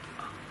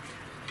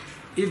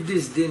 If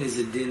this din is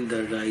a din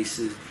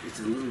daraisa, it's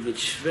a little bit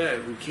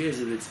shver. Who cares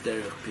if it's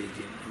derech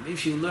pidyon? And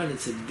if you learn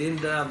it's a din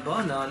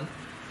darabanan,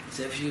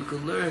 so if you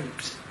can learn,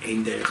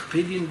 ain't derech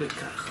pidyon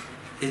bekach.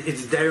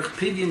 It's derech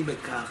pidyon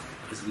bekach.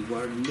 As we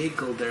were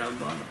Mikol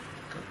Derabana.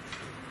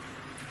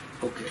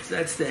 Okay, so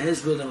that's the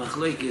Hezbollah the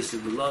Machlokes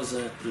of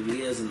Rabbi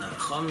Eliezer and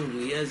Chacham. Rabbi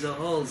Eliezer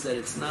holds that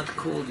it's not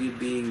called you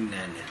being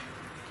nene.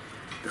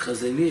 The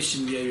Chazon Ish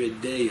in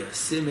Yeridea,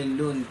 Simen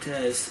Nun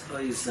Tes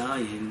Oy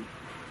Zayin,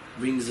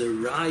 brings a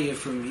raya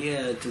from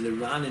here to the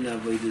Ranin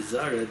Avodah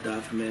Zarah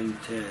Daf Mem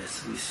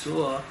Tes. We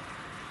saw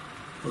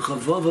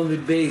Chavova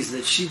Mibeis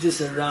that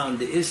shittas around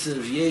the Issa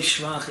of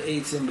Yeshvach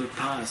Eitzim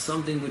B'Pas,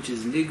 something which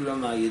is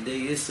Nigram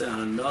Ayadei Issa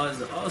Hana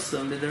is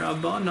also under the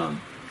Rabbanon.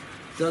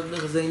 Dr.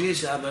 Chazon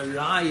Ish have a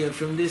raya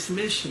from this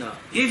Mishnah.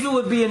 If it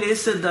would be an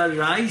Issa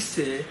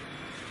Daraisa,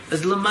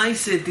 as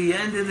Lamaisa at the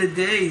end of the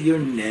day, you're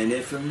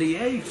nene from the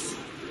eighth.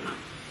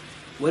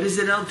 What does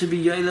it help to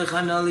be Yoylech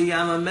Hana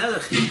Liyam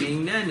HaMelech? You're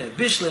being nene.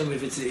 Bishlem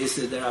if it's an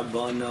Issa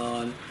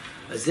Darabanon.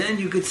 As then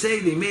you could say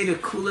they made a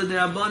kula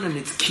derabanan.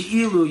 It's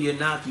ki'ilu, you're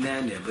not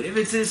nene. But if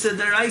it's issa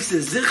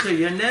deraisa, zicher,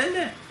 you're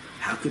nene.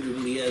 How could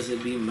Rabbi Eliezer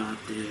be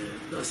matir?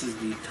 This is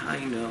the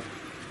taina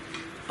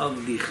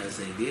of the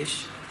Chazon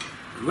Ish.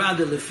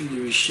 Rather, lefi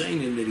the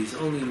Rishonim that he's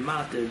only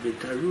matir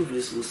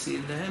b'taruvis. We'll see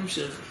in the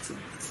Hemshech.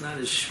 It's not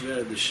as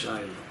shver the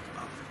Shiloh.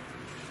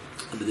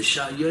 But the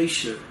Shah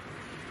Yosher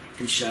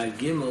in Shah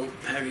Gimel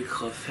Perik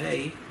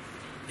Chafei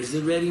is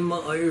already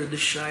ma'ir the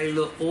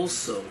Shiloh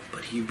also,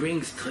 but he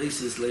brings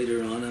Taisus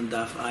later on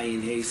Daf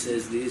Ayin Hey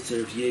says the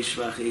Isser of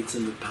Yeshvach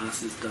Eitzim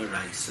B'Pas is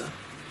Daraisa.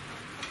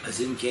 As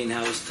in Kain,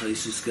 how is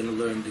Taisus going to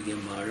learn the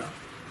Gemara?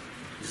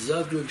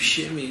 Zagreb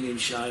Shimon in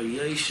Shar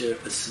Yosher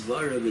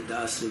Asvara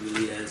B'Dasa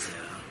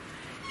B'Eliezer.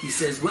 He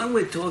says when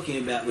we're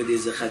talking about where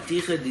there's a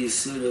Chaticha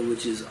D'Isura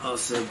which is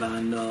Aser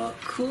B'Hana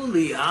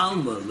Kuli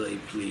Alma Loi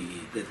Pli,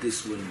 that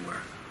this wouldn't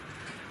work.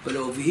 But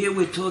over here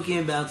we're talking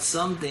about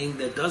something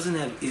that doesn't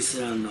have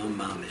Isra no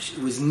Mamish.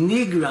 It was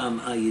Nigram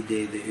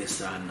Ayidei the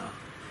Isra no.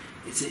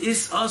 It's a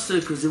Is also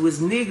because it was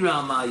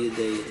Nigram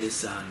Ayidei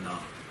Isra no.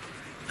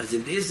 As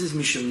it is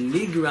Mishum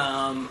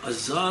Nigram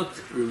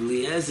Azakt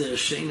Rabbi Eliezer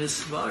Sheina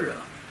Svara.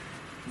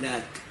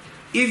 That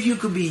if you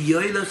could be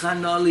Yoylech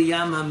Hana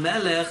Liyam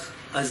HaMelech,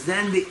 as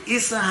then the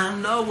Isra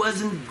Hana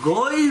wasn't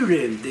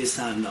Goyrim this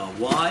Hana.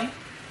 Why?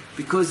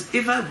 Because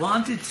if I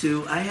wanted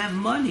to, I have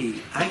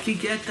money. I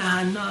could get the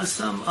Hana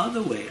some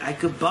other way. I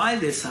could buy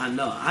this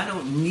Hana. I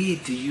don't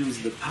need to use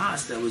the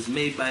pas that was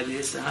made by the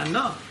Issa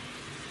Hana.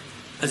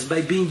 As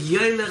by being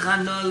Yoylech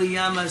Hana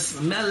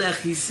Liyam Melech,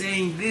 he's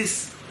saying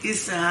this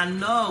Issa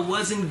Hana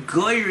wasn't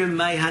Goyrim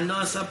my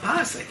Hana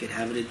Sapas. I could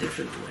have it a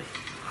different way.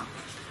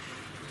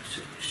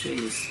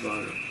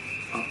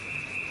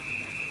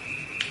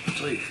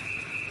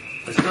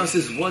 As this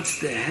is what's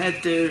the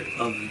heter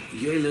of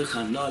Yoylech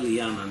Hana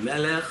Liyam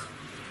HaMelech.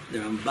 The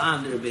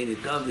Ramban, the Rabbeinu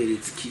David,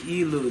 it's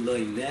ki'ilu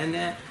loy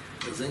nene.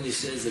 As then he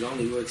says it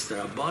only works the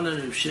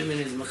Rabbanan, and Shimon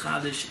is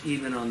mechadish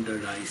even on the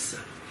Raisa.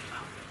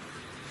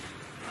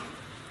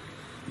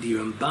 The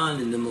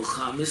Ramban in the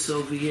Mulchamis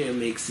over here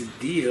makes a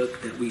diuk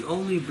that we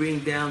only bring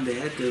down the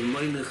heter of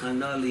Yoylech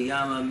Hana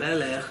Liyam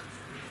HaMelech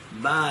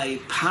by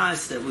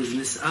pas that was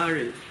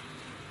nis'ariv.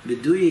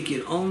 Beduyik,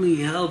 it only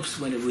helps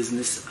when it was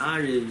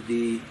nis'ariv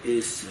the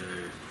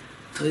Isser.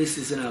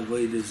 Taisus in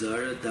Avodah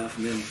Zarah, Daf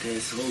Mem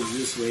Tes, holds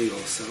this way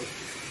also.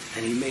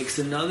 And he makes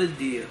another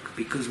diuk,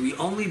 because we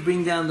only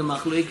bring down the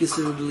Machlokes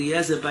of Rabbi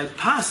Eliezer by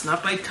pas,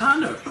 not by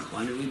Tanner.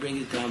 Why don't we bring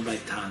it down by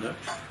Tanner?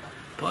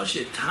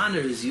 Pasha,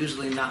 Tanner is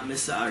usually not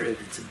mis'ariv.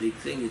 It's a big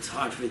thing. It's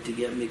hard for it to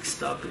get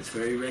mixed up. It's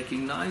very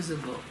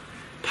recognizable.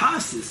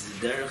 Pas is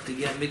the derech to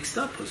get mixed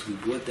up, because we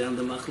brought down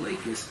the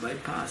Machlokes by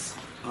pas.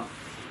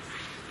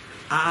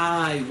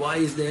 Why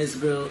is the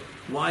Hezbollah?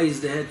 Why is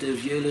the heter of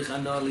Yoylech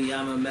Hana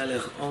Liyam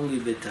HaMelech only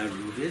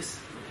b'taruvis?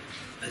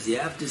 As you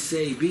have to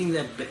say, being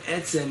that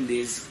be'etzem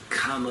this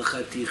kama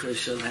chaticha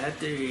shel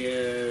heter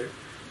here,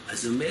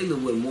 as a mela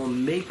we're more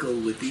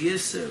makel with the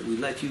Yisr, we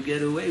let you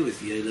get away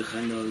with Yoylech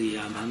Hana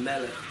Liyam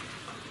HaMelech.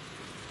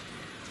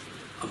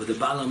 But the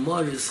Baal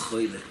HaMor is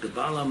choylek. The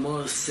Baal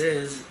HaMor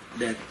says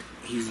that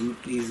he's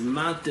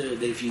matter,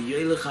 that if you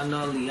Yoylech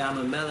Hana Liyam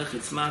HaMelech,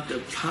 it's matter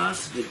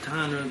pas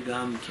v'taner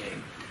gam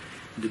came.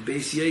 the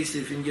Beis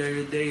Yosef in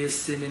Yeridei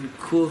Sin in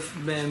Kuf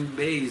Mem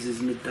Beis is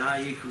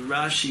Medayik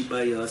Rashi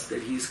by us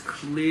that he's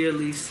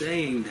clearly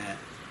saying that.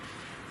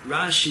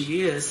 Rashi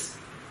is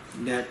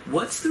that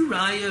what's the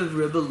raya of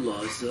Rebbe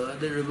Loza?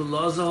 That Rebbe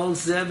Loza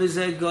holds Zev is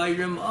a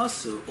Gairim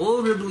also.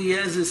 All Rebbe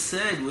Eliezer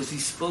said was he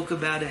spoke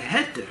about a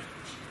heter.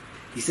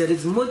 He said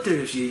it's mutter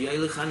if you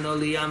Yelech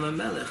Hanoli Yama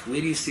Melech.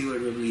 Where do you see what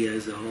Rebbe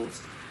Eliezer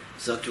holds?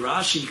 So to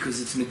Rashi, because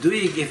it's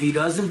meduyik, if he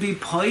doesn't be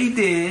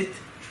poided,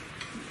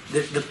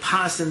 the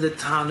pas and the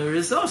tanner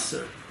is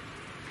osir.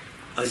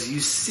 As you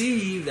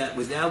see that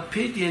without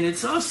pidyon,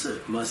 it's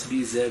osir. Must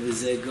be Zev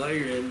is a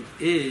Gairim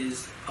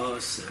is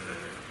osir.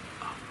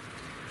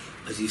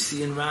 As you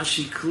see in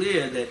Rashi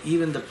clear that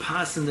even the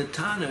pas and the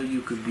tanner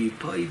you could be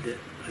poided,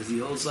 as he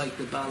holds like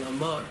the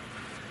Balamar.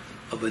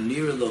 Of a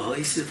near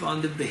Lahoisif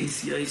on the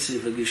Beis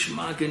Yosef, a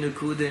Geshmak and a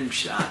Kuda in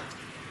Pshat.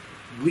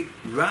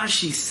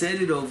 Rashi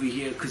said it over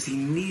here because he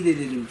needed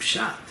it in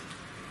Pshat.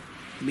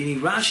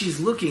 Meaning Rashi's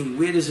looking,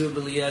 where does Rebbe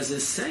Eliezer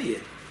say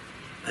it?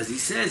 As he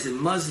says, it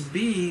must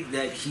be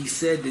that he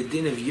said the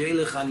din of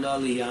Yelech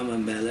Hanali Yama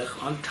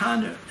Melech on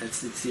Tanner. That's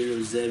the tzir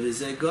of Zev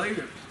Zeh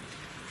Goyrim.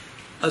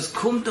 As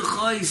Kum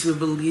Techais,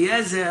 Rebbe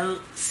Eliezer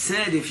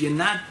said, if you're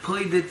not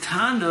poi the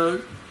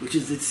Tanner, which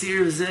is the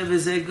tzir of Zev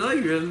Zeh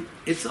Goyrim,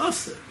 it's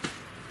also.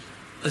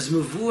 As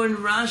Mavur and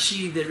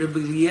Rashi, that Rebbe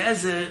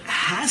Eliezer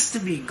has to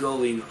be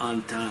going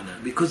on Tana,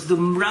 because the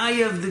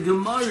Mraya of the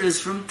Gemara is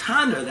from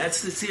Tana.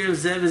 That's the tzir of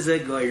Zev Zeh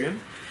Goyrim.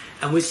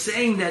 And we're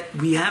saying that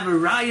we have a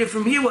Raya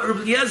from here, what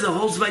Rebbe Eliezer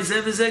holds by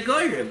Zev Zeh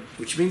Goyrim,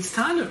 which means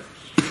Tana.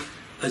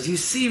 As you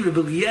see, Rebbe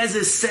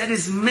Eliezer set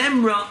his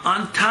memra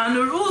on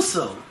Tana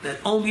also,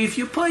 that only if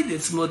you played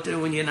it's mutter,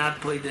 when you're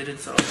not played it,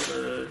 it's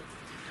also.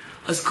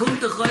 As Kum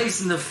Techais,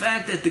 and the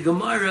fact that the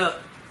Gemara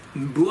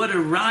brought a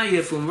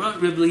raya from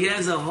what Rebbe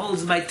Eliezer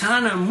holds by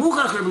Tanner.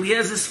 Muchach Rebbe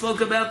Eliezer spoke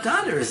about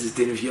Tanner as his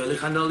din of Yelech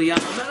Hanoli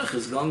Yama Melech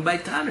is going by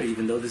Tanner,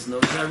 even though there's no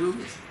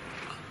Tarubis.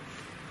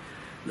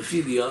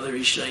 The other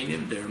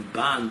Rishayim, there are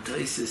Ban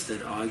Taisis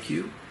that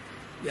argue.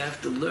 You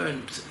have to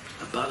learn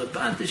about a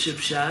Ban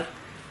Tishab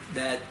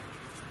that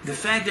the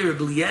fact that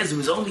Rebbe Eliezer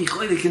was only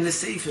cholik in the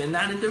Sefer and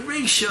not in the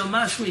Reisha,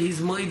 mashma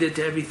he's moided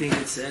to everything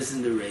it says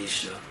in the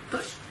Reisha.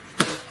 But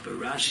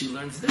Rashi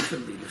learns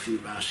differently.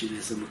 Rashi,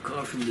 there's a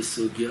makar from the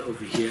sugya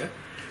over here.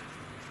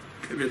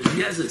 Rebbe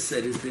Eliezer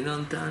said it's been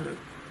on Tanner.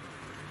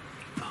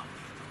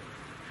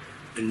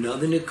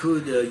 Another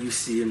nekuda you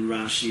see in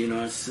Rashi in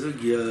our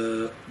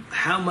sugya.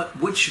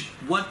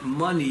 What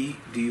money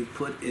do you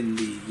put in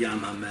the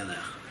Yam HaMelech?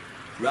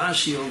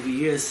 Rashi over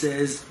here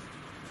says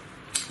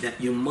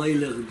that you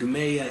moilech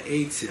dmeya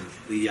eitzim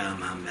the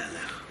Yam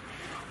HaMelech,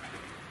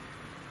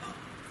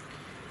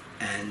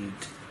 and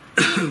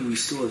we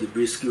saw the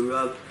Brisker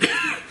Rav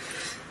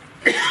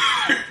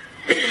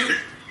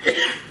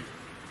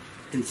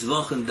in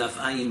Tzvachim Daf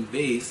Ayin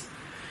Beis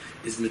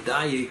is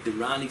Medayik. The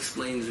Ran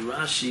explains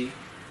Rashi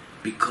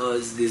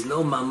because there's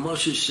no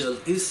Mamosha Shel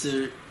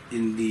Isser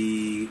in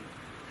the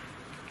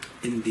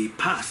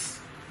pas.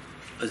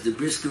 As the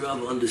Brisker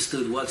Rav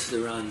understood what's the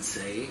Ran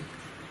saying,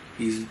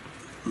 he's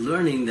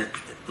learning that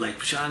like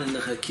Pshan and the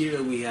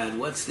Chakira we had,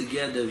 what's the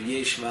get of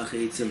Yesh Vach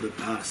Eitzim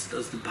B'pas?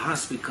 Does the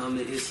pas become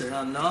the Isser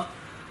Hana?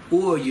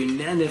 Or your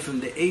nene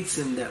from the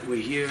Eitzim that were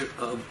here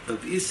of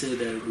Isser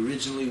that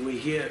originally were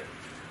here.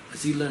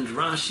 As he learned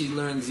Rashi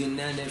learns your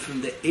nene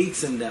from the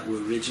Eitzim that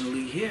were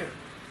originally here.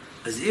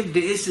 As if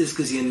the Isser is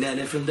because your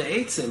nene from the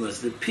Eitzim,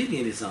 as the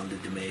opinion is on the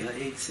Demeha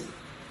Eitzim.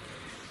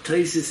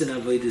 Taisis in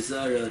Avodah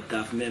Zarah,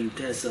 Daf Mem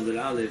Tes Amud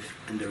Aleph,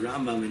 and the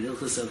Rambam in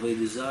Hilchos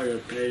Avodah Zarah,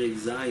 Perek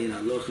Zayin,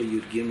 Halacha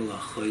Yud Gimel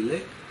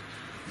HaChoylek,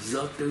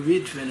 Zot the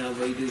Ritva in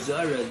Avodah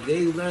Zarah,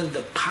 they learned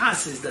the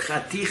pas is the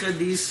Chaticha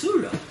di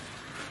Surah.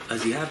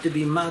 As you have to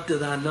be matter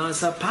the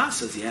Hanas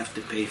HaPas, as you have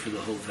to pay for the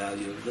whole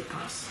value of the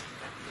pas.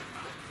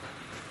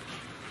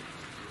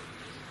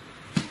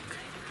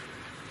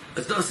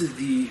 As this is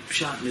the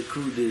Pshat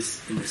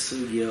Nekudis in the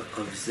Sugya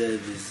of Zev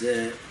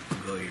Zeh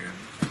Goyim.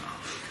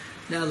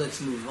 Now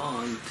let's move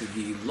on to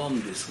the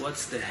Lomdus.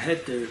 What's the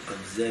heter of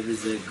Zev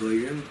Zeh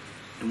Goyim?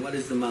 And what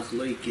is the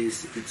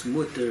Machloikis, if it's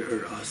mutter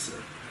or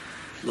asr?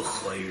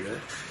 L'choyra.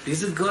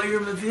 There's a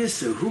Goyim of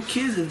Isser. Who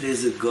cares if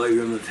there's a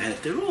Goyim of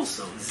heter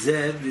also?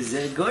 Zev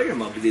Zeh Goyim.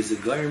 But there's a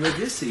Goyim of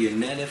Isser. You're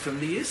nana from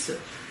the Isser.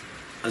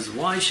 As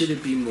why should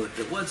it be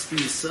mutter? What's the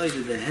side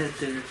of the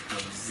heter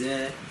of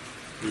Zev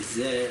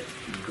Zeh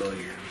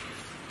Goyim?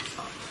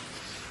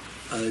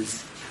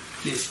 As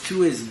there's two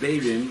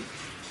Esbeirim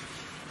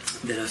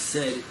that are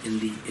said in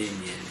the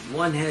Inyan.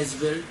 One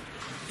Hezber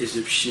is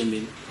of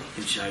Shimon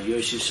in Shar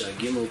Yoshe Shar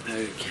Gimel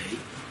Parakeh.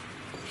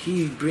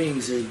 He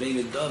brings the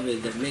Rebbeinu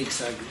David that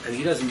makes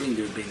he doesn't bring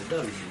the Rebbeinu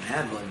David, he didn't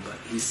have one, but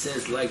he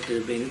says like the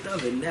Rebbeinu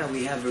David. Now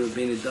we have a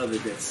Rebbeinu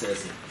David that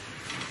says it.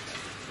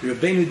 The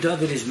Rebbeinu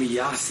David is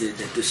miyasid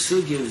that the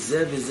sugya of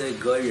Zev Zeh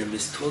Goyim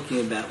is talking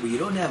about where you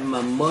don't have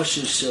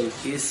mamosha shel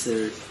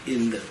iser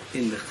in the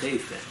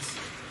chayfetz.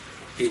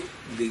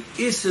 The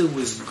Isser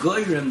was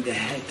Goyrim the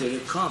heter to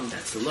come.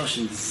 That's the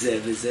Lashon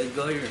Zev Zeh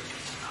Goyrim.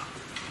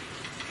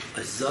 A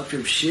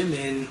Zakrib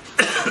Shimon,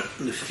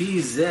 Lefi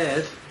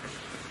Zev,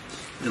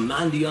 The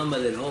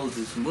Mandiyama that holds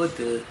its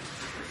mutter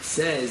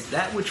says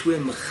that which we're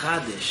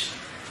mechadish,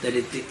 that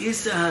if the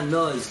Issa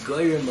Hana is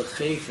goyer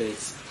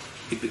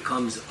mechefetz, it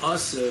becomes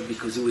aser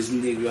because it was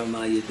nigra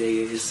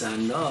ma'yadeya Issa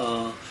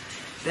Hana.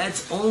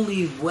 That's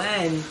only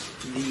when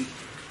the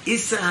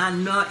Issa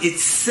Hana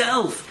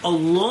itself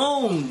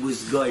alone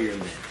was goyer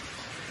mit.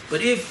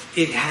 But if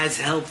it has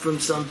help from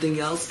something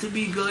else to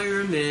be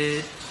goyer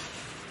mit,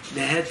 the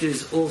heter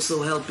is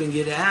also helping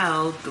it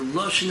out. The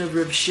Lashon of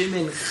Reb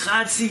Shimon,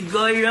 Chatzi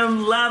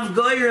Goyrem, Lav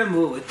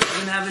Goyremu. It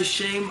doesn't have a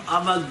shame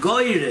of a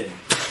Goyrem.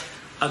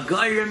 A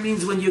Goyrem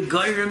means when you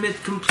Goyrem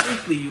it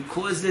completely, you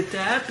caused it to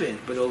happen.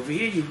 But over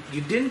here,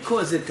 you didn't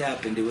cause it to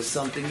happen. There was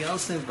something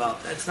else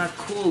involved. That's not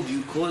called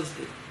you caused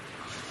it.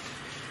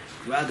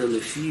 Rather,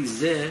 Lefi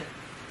Zeh,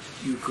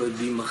 you could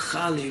be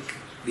Machalik,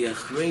 the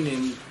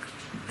Achreinim,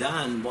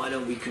 Dan, why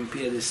don't we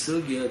compare the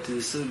sugya to the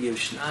sugya of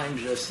Shnaim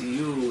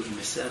Jasiyu in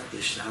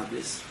Masechta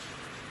Shabbos?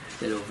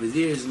 That over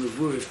there is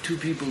Levur, if two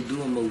people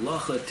do a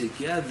malacha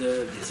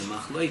together, there's a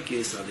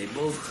machlokes, are they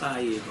both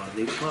chayiv, are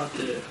they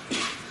pater?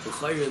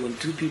 When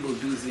two people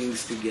do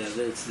things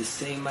together, it's the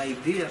same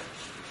idea.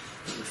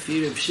 The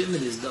fear of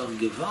Shimon is doch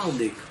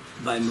gewaldig.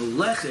 By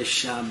Melecha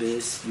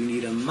Shabbos, you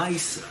need a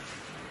maisa.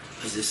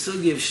 As the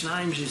sugya of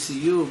Shnaim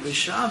Jasiyu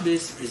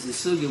Shabbos is the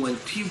sugya when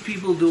two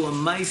people do a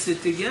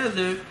maisa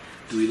together.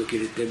 Do we look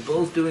at it, they're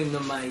both doing the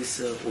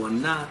Maisa or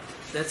not?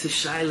 That's a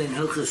Shaila in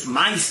Hilchas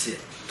Maisa.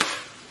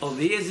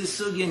 Over here is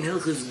a Sugi in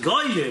Hilchas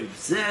Goyim.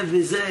 Zeh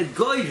v'zeh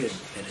Goyim.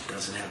 And it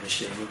doesn't have a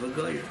shame of a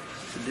Goyim.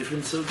 It's a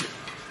different Sugi.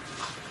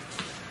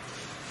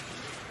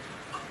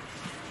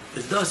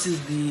 But thus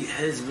is the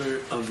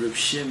Hezber of Reb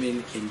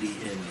Shimon in the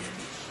end.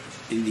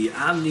 In the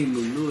Avnei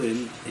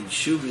Miluim, in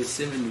Shuvah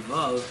Siman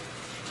Vav,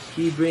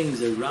 he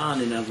brings a Ran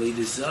in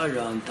Avodah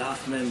Zarah on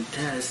Daf Mem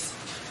Tes,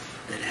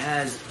 that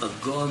has a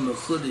Gon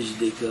Mechudesh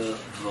Dika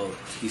vote.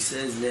 He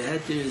says the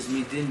heter is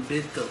midin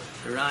bittul.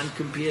 Ran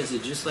compares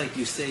it just like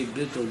you say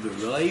bittul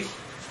b'roi.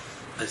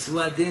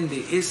 Aswadin,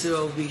 the Isser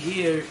over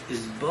here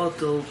is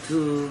bottle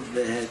to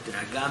the heter.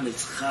 Hagam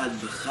it's chad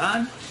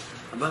b'chad.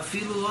 But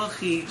filu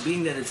achi,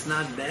 being that it's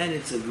not ben,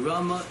 it's a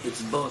grama,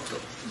 it's bottle.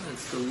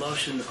 That's the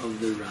lotion of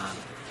the Ran.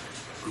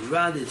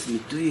 Grad, it's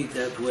mituyik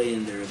that way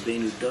in the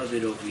Rabbeinu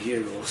David over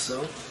here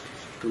also.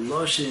 The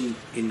Loshin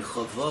in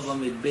Chavav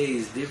Amid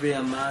Beis, Divrei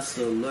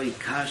Amasa Loi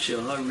Kasha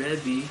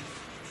HaRebi,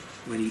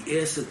 when he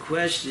asks a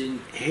question,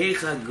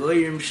 Heicha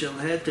Goyim Shel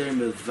Heter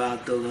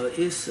Mevatel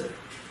HaIsser.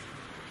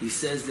 He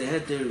says the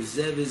Heter of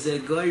Zeh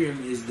v'zeh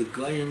Goyim is the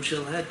Goyim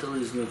Shel Heter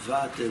is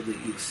Mevatel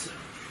HaIsser.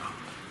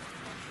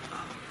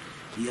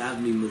 The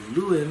Avnei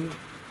Miluim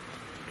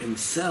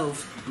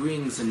himself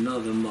brings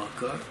another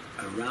makar,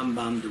 a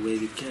Rambam, the way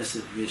the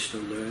Kesef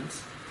Mishnah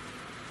learns.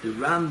 The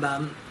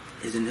Rambam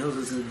is in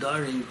Hilchos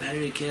Nedarim,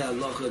 Perikei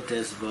Halacha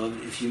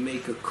Tesvav. If you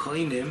make a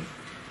koinim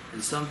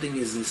and something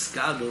is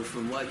niskadol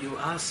from what you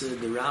aser,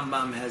 the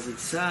Rambam has it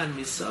san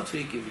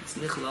misafik if it's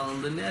nichlal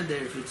in the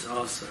neder, if it's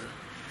aser.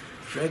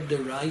 Frag the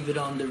Ravid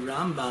on the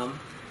Rambam,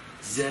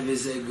 Zeh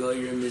v'zeh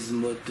Goyim is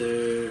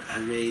mutter.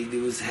 Arei,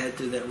 there was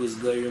heter that was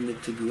Goyim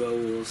to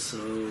grow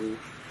also.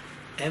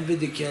 And with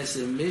the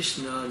Kesef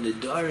Mishnah,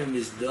 Nedarim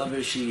is davar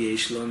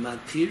sheyesh lo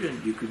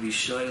matirin. You could be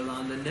shoyel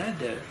on the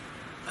neder.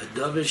 A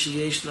davar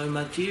sheyesh lo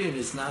matirin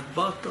is not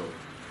bottle.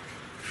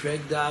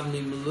 Freg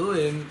Avnei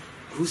Miluim,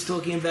 who's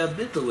talking about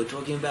bittul? We're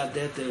talking about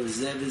that of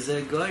Zeh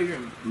v'zeh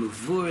Goyim.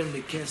 Mavur in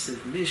the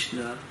Kesef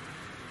Mishnah,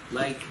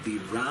 like the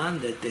Ran,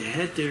 that the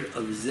heter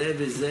of Zeh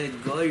v'zeh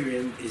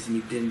Goyim is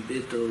midin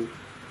bittul.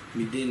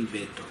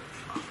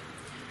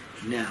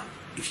 Now,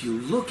 if you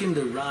look in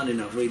the Ran in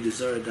Avodah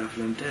Zarah Daf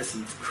Mem Tes,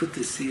 it's good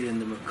to see it in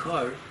the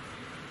Makar.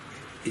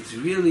 It's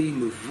really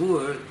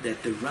mavur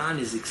that the Ran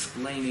is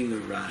explaining a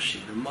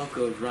Rashi. The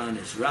Makar of Ran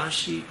is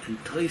Rashi,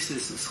 and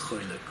Tosfos is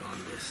choilek on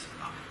this.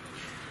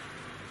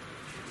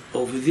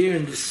 Over there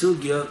in the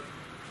Sugya,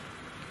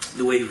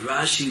 the way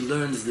Rashi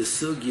learns the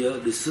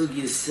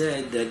Sugya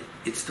said that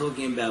it's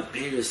talking about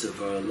Peres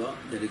of Arla,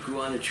 that it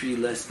grew on a tree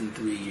less than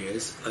 3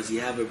 years, as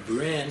you have a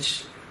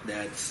branch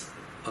that's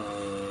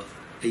a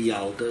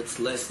Yalda, it's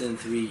less than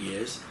 3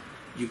 years.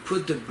 You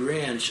put the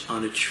branch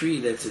on a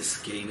tree that's a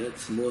skena,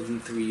 it's more than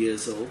 3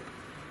 years old.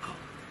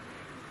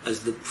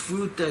 As the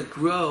fruit that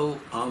grow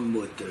are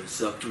mutter.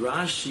 So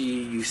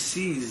Rashi, you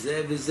see,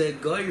 Zeh v'zeh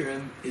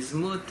Goyim is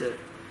mutter.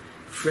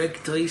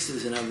 Frek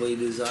Tosfos in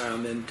Avodah Zarah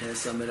Mem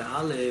Tes Amud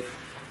Aleph,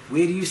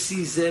 where do you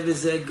see Zeh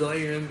v'zeh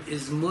Goyim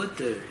is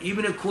mutter?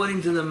 Even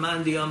according to the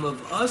Mandiyam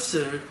of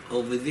Aser,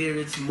 over there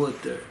it's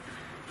mutter.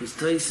 His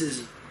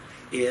Tosfos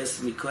asks,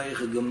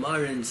 Mikoyach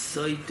Gemara in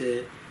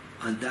Soite,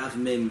 on Daf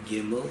Mem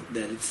Gimel,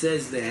 that it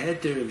says the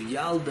heter of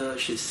Yalda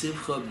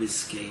Shesivcha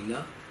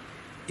Biskena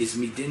is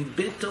midin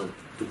bittul.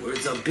 The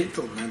words are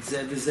bittul, not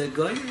Zeh v'zeh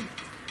Goyim.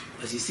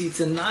 As you see, it's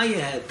a naya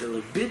heter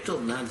of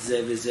bittul, not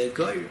Zeh v'zeh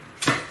Goyim.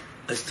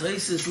 As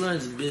Tosfos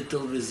learns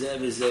bittul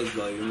v'zeh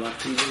Goyim are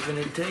two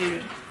different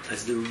Torah.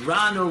 As the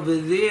Ran over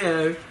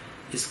there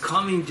is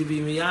coming to be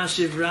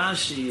Miyashiv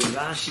Rashi, and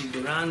Rashi,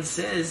 the Ran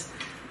says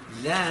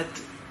that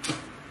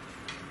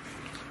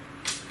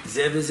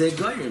Zev is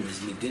Goyim is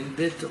Midin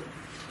Bittel.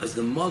 As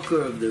the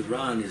mocker of the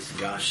Ran is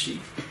Rashi,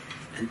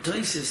 and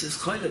Taisis is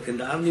Choylek, and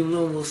the Avnei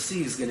Miluim we'll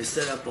see is going to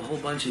set up a whole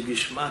bunch of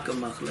Gishmaka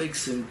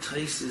Machleksim,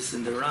 Taisis,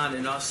 and the Ran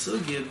and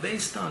Asugya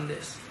based on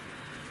this.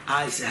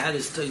 So how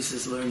does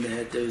Taisis learn the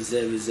Heter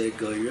Zev is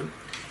Goyim?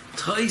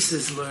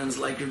 Taisis learns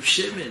like Reb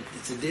Shimon.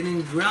 It's a din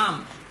in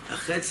gram. A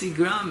chetzi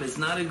gram is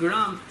not a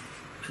gram.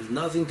 It has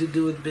nothing to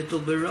do with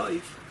bittul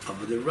beroiv.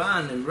 But the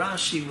Ran and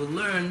Rashi will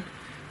learn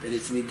that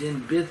it's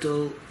midin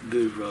bittul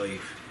beroiv.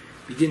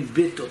 Midin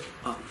bittul.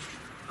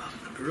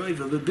 Beroiv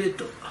of a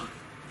bittul.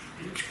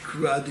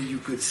 Rather, you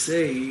could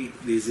say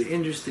there's an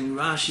interesting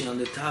Rashi on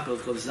the top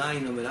of Chav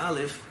Zayin Amud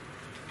Aleph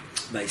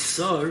by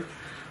Sar.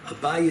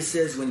 Abaye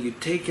says when you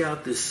take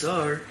out the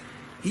Sar,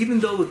 even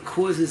though it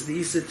causes the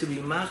Isser to be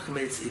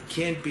machmetz, it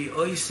can't be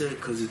Oyser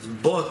because it's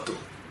bottle.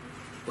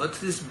 What's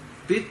this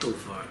bittul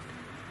for?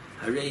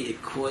 Hooray,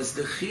 it caused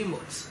the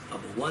chimos.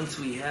 But once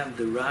we have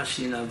the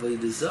Rashi and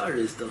Avodah Zarah,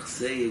 is doch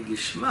say a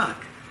gishmak,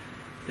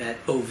 that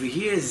over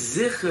here,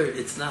 zicher,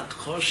 it's not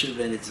choshev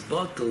and it's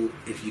bottle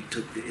if you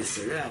took the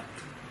Isser out.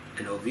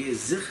 And over here,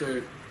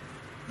 zicher,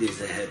 there's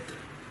a heter.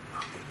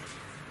 Okay.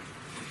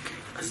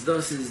 As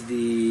this is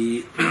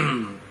the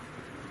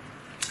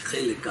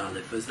Chelik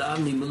Aleph. As the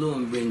Avnei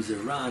Miluim brings a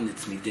Ran,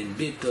 it's midin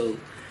bittul.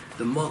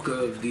 The mocker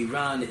of the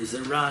Ran is a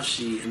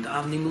Rashi, and the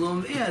Avnei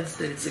Miluim adds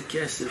that it's a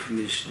Kesef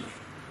Mishnah.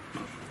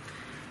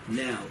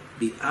 Now,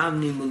 the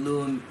Avnei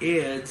Miluim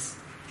adds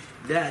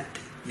that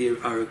there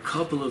are a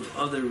couple of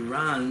other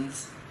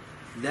Rans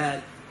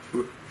that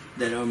are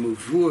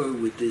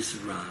muvur with this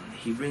Ran.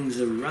 He brings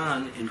a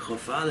Ran in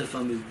Chof Aleph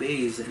Amud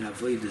Beis and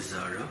Avodah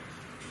Zarah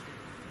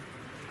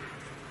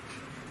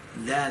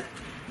that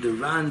the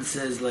Ran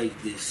says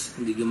like this.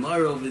 And the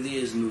Gemara over there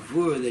is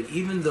muvur that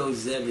even though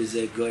Zev is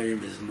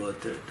Goyim is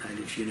mutter, and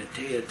if you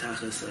nateya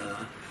tachas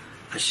a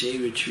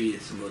sheira tree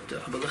it's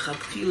mutter, but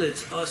lechatchila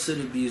it's also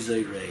to be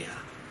zayreya.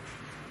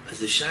 As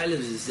the shaila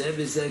is Zev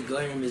is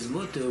Goyim is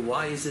mutter,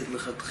 why is it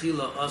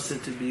lechatchila also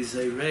to be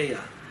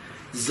zayreya?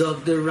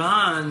 Zog the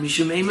Ran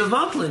mishum ein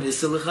mevatlin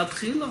is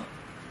lechatchila.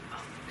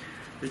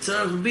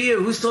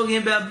 Who's talking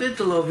about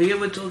bittul? Over here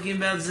we're talking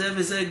about Zev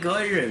is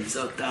Goyim.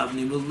 Zog the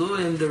Avnei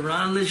Miluim, the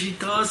Ran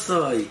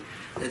l'shitasoi.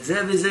 That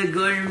Zev is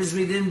Goyim is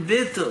midin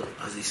bittul.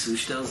 As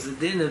Yisush tells the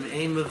din of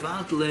ein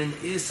mevatlin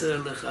iser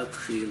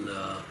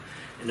lechatchila.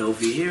 And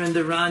over here in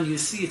the Ran, you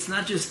see it's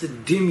not just the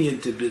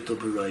dimyan to bittul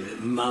beroy.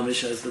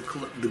 Mamish has the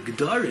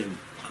gedarim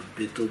of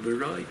bittul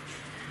beroy.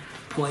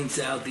 Points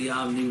out the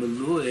Avnei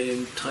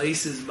Miluim,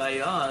 Taisis by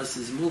us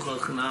is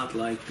muchach not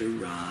like the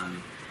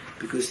Ran.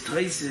 Because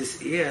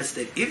Taisis asked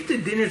that if the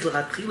din is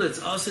l'chatchila,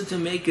 it's also to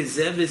make a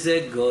Zev is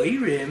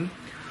Goyim,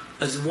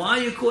 as why,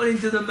 according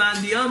to the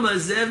Mandiyama,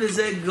 Zev is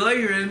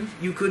Goyim,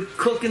 you could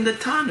cook in the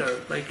tanner,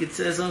 like it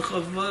says on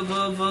Chavav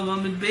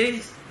Amud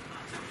Beis.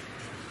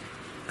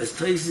 As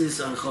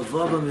Taisis on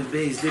Chavav Amud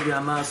Beis,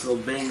 Dibra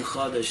Masel Ben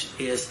Chodesh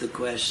asked the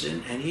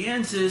question, and he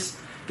answers,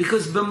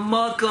 because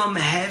b'makom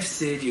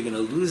hefsid, you're going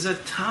to lose a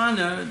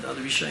tanner, the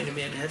other Rishonim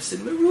had hefsid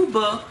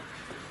meruba,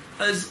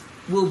 as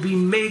will be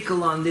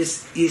makel on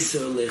this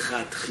Isser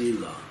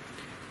lechatchila.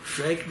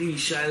 Frek the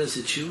Shailas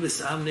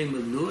Etshuvas Avnei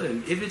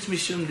Miluim, if it's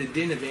mishum the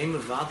din of ein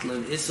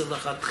mevatlin Isser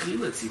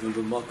lechatchila, it's even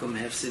b'makom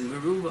hefsid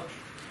meruba.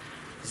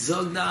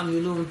 Zog da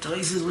Miluim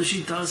Taisis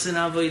l'shitas and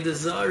Avodah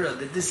Zarah,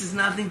 that this has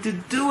nothing to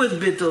do with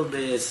bittul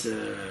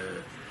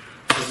be'Isser.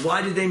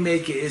 Why did they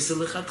make it Isser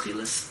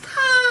lechatchila?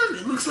 Stam,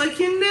 it looks like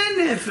your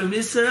nene from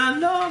Isser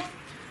Anov.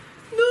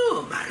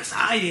 No, Maris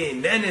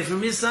Ayin, nene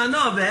from Isser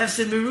Anov,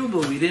 behefsid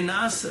meruba, we didn't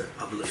answer.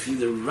 But if you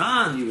the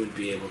Ran, you would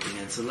be able to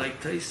answer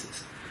like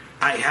Taisis.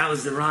 How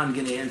is the Ran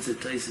going to answer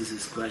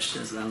Taisis'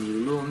 questions?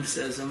 Avnei Miluim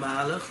says a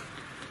Malach.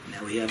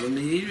 Now we have a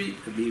Meiri.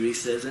 The Meiri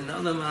says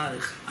another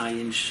Malach.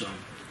 Ayin Shom.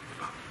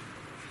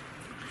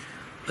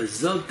 But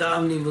Zog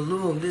Avnei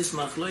Miluim, this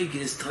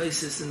Machloikis,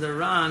 Taisis and the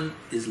Ran,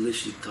 is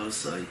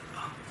Lishitasai.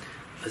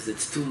 As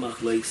it's two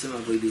Machloikim,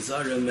 Avodah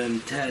Zarah, Mem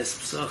Tes,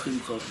 Psachim,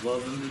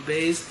 Chavav Amud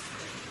Beis.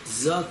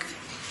 Zog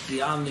the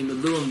Avnei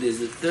Miluim,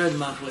 there's a third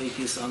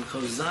Machlokes on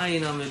Chav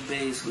Zayin Amud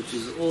Beis, which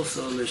is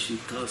also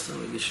L'Shitas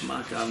and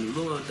L'Gishmak Avnei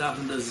Miluim.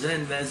 Dafen da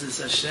Zen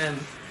Be'ezus Hashem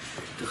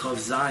to Chav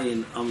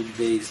Zayin Amud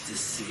Beis to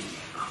see.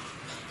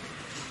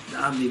 The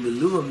Avnei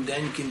Miluim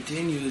then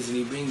continues and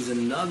he brings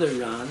another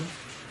Ran,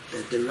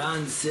 that the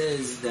Ran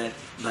says that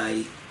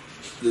by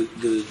the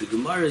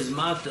Gemara's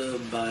Mata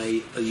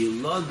by a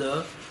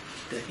Yulada,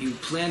 that you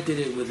planted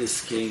it with a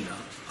skena.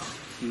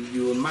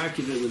 You will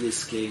market it with a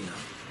skena.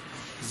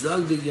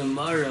 Zog the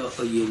Gemara,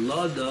 a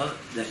Yulada,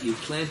 that you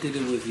planted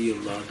it with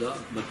Yulada,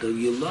 but the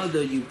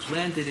Yulada, you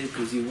planted it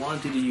because you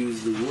wanted to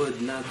use the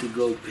wood, not to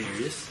go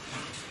Paris.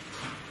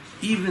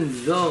 Even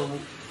though,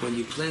 when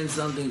you plant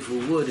something for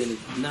wood and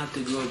not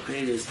to grow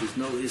Paris, there's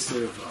no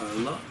Isser of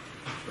Arla.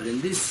 But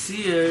in this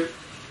seer,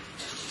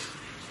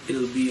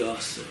 it'll be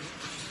Asr.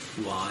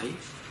 Why?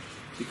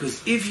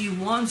 Because if he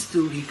wants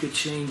to, he could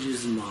change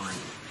his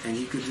mind. And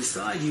he could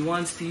decide he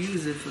wants to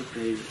use it for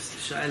Paris.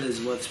 The Shaila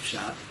is what's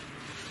Pshat?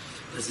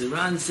 As the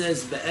Ran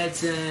says,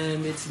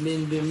 Be'etzem, it's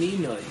min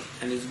b'minoi,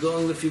 and it's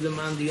going with the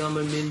man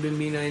diyama min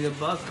b'minoi in a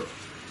bottle.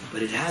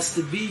 But it has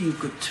to be, you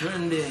could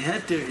turn the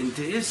heter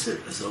into Isser.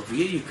 As over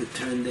here, you could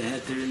turn the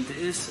heter into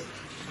Isser.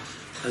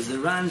 As the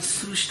Ran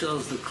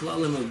sushtals the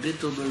klalim of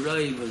bittul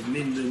b'raiv, of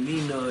min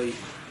b'minoi,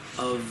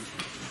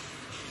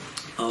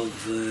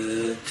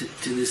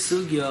 to the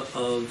sugya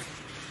of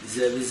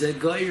Zev Zeh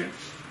Goyre.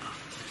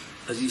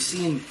 As you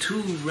see in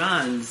two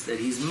Rans, that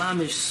he's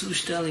mamish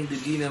sushtelling the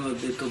dinam of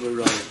bittul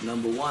b'raiv.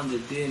 Number one, the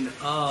din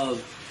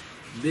of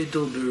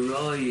bittul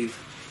b'raiv,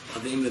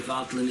 of ein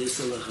mevatlan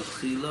issa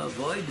lechavchila,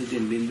 avoid the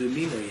din min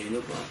b'minoi,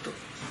 ein batal.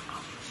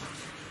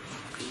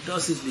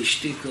 Das is the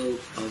shtickle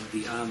of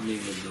the Avnei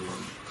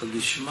Meluim, of the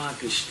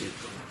Shmaka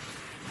shtickle.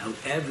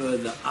 However,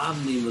 the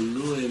Avnei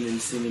Meluim in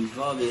Siman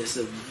Vav is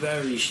a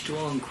very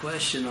strong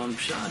question on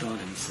Pshat on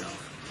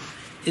himself.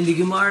 In the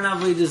Gemara in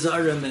Avodah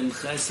Zarah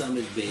Memches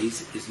Amid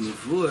Beis is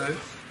mevur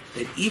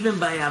that even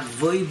by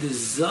Avodah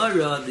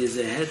Zarah there's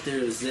a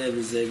heter of Zev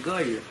Zeh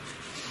Goyer.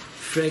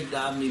 Frag the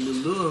Avnei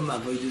Meluim,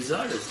 Avodah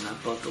Zarah is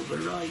not batal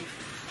b'raiv.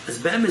 As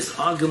Bemis,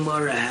 our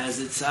Gemara has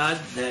it said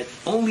that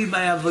only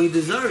by Avodah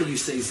Zarah you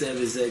say Zev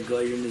Zeh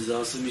Goyim is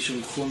also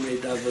Mishum Chumrei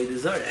Avodah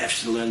Zarah.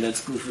 After learn that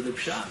school for the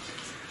Pshat.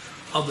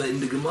 But in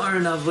the Gemara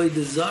in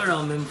Avodah Zarah,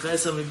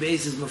 Memches Amid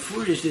Beis is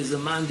mafurish. There's a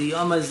man the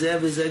Yama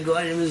Zev Zeh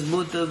Goyim is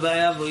muta by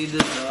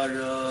Avodah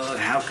Zarah.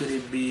 How could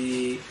it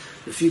be?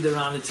 The feeder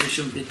on it's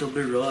Mishum Bittul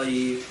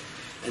B'Roiv,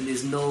 and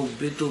there's no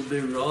Bittul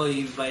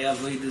B'Roiv by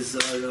Avodah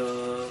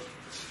Zarah.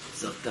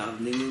 Sagt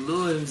Avnei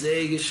Meluim,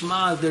 Zeh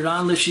Geshmak, the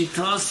Ran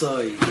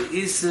L'Shitasoi, the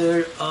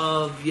Isser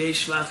of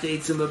Yesh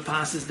V'Achetzim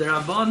B'Passes the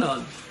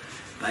Rabbanon.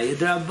 By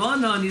the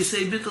Rabbanon, you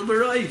say Bittul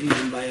B'Roiv,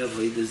 even by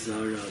Avodah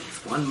Zarah.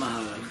 It's one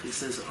Mahalach, he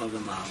says other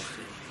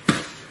Mahalachim.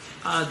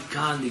 Ad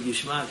Kan, the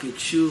Geshmak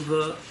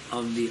Tshuva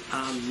of the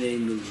Avnei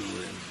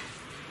Meluim.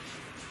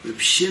 Reb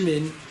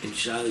Shimon, in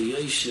Shal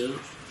Yosher,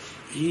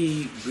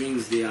 he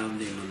brings the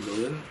Avnei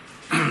Meluim,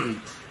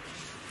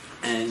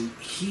 and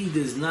he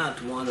does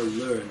not want to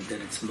learn that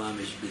it's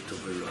mamish bittul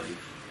b'raiv.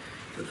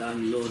 But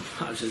I'm Lord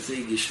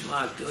Hashasei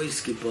Gishmak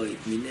Oiskeboit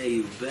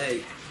Minei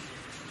Ubei.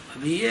 I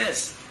mean,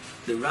 yes,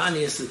 the Ran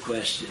asks the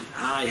question.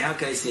 How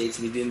can I say it's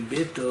midin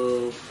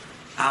bittul?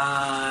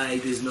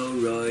 There's no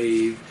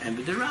roiv. And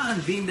but the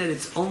Ran, being that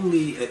it's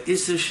only a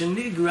isser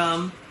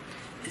shenigram,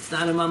 it's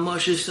not a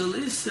mamosha shel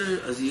isser,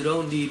 as you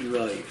don't need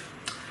roiv.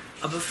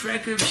 Aber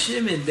Freker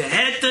Shimon, the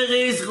heter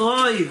is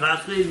roiv,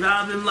 achrei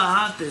rabim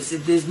lahatis.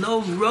 If there's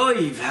no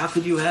roiv, how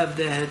could you have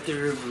the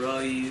heter of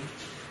roiv?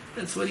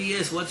 That's what he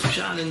is. What's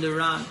Pshat in the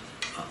Ran?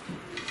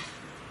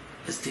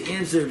 As to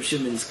answer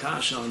Shimon's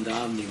kasha on the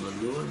Avnei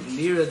Meluim,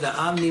 nearer the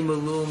Avnei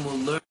Meluim will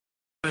learn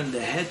the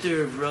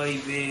heter of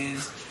roiv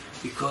is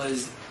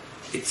because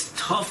it's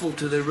tuffle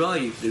to the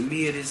roiv. The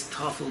miyad is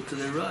tuffle to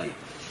the roiv.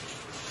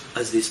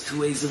 As there's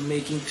two ways of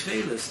making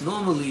tefillas.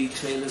 Normally,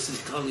 tefillas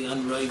is totally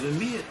on roiv and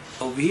miyad.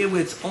 Over here,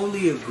 where it's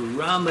only a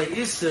grama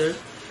isser,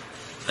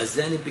 as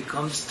then it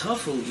becomes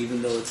tuffle,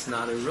 even though it's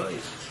not a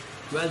roiv.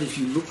 Rather, if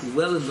you look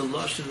well in the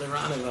Lashon of the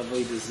Ran of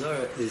Avodah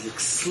Zarah, there's a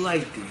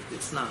slight,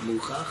 it's not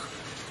muchach,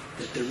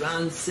 that the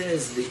Ran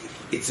says that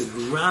it's a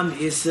gram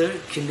isser,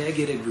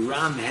 keneged a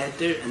gram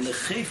heter, and the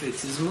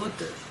chayfetz is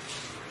mutter.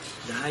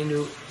 The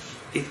hainu,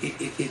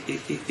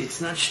 it's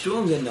not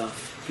strong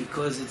enough,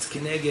 because it's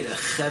keneged a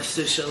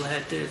chefser shel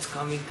heter, it's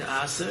coming to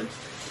aser,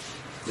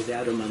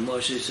 without a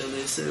mamosha shel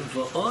isser,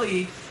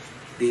 v'oi,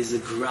 there's a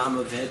gram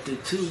of heter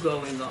too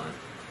going on.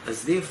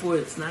 As therefore,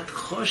 it's not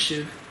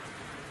choshev,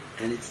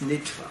 and it's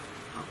nitva.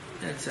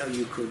 That's how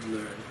you could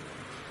learn.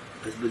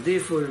 But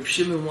therefore, if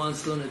Shimon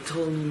wants to learn a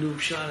totally new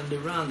pshat in the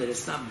Ran, that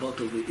it's not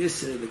bottle the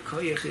isser, the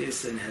koyach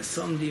isser, and has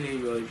some dinei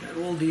roiv, not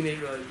all dinei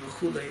roiv,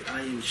 v'chulei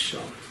ayin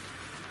shom.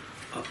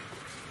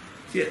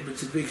 Yeah, but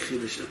it's a big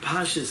chiddush. The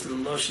pashas, the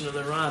lashon of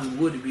the Ran,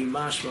 would be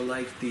mashma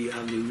like the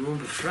Avnei Meluim,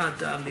 b'frat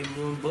the Avnei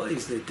Meluim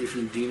boys, the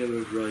different dinei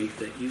of roiv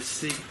that you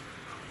see.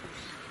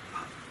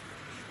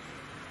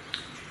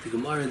 The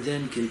Gemara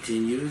then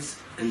continues,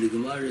 and the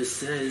Gemara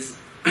says,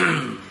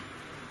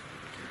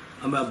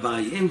 Amar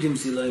Bai, Imdim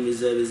Siloim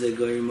Zev Zeh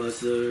Goyim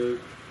Maser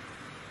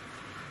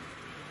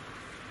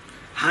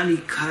Hani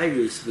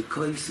Kairis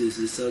V'Koisis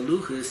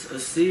V'Saluchas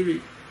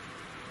Asiri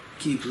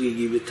Ki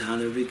Pligi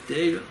V'Tana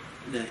V'Ktera.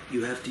 That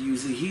you have to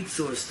use a heat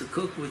source to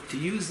cook with to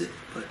use it,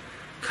 but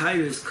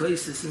Kairis,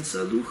 Koisis, and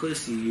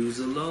Saluchas you use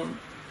alone.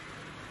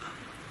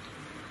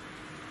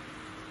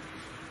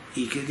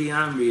 Ikedi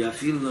Amri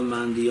Afil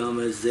Laman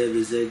Diyama Zev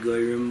Zeh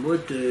Goyim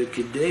Mutter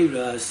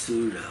Kedera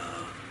Asura.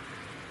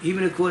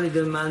 Even according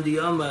to the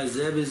Mandiyama,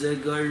 Zev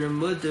Zeh Goyim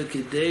Mutter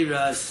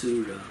Kedera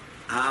Asura.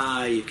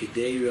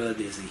 Kedera,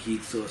 there's a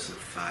heat source of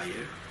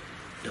fire.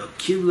 The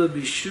Kibla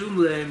Bishum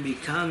Le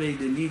Mikame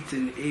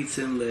Denitin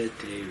Eitzem Le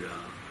Teira.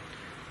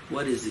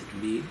 What does it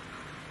mean?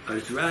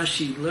 As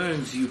Rashi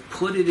learns, you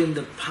put it in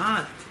the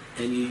pot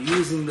and you're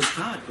using the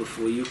pot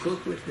before you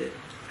cook with it.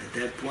 At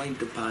that point,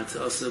 the pot's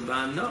also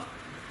bano,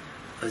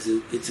 as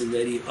it's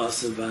already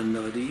also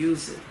bano to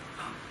use it.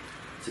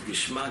 So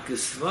Geshmak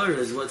Svara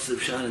is what's the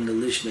pshat in the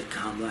Lishna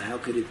Kamla. How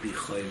could it be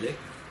choylek?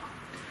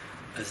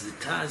 as the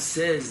Taz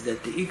says,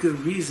 that the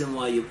ikar reason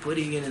why you're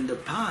putting it in the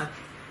pot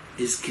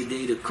is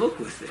kedei to cook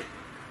with it.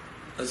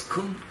 As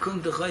kum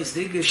dechais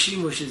diga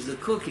shimush is the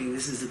cooking.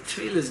 This is the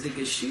tefillas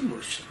diga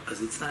shimush,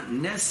 as it's not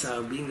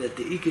nesar, being that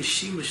the ikar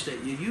shimush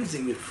that you're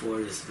using it for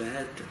is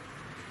beheter.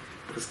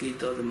 Das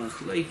geht all the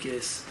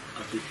machlokes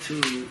of the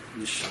two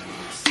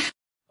neshamas.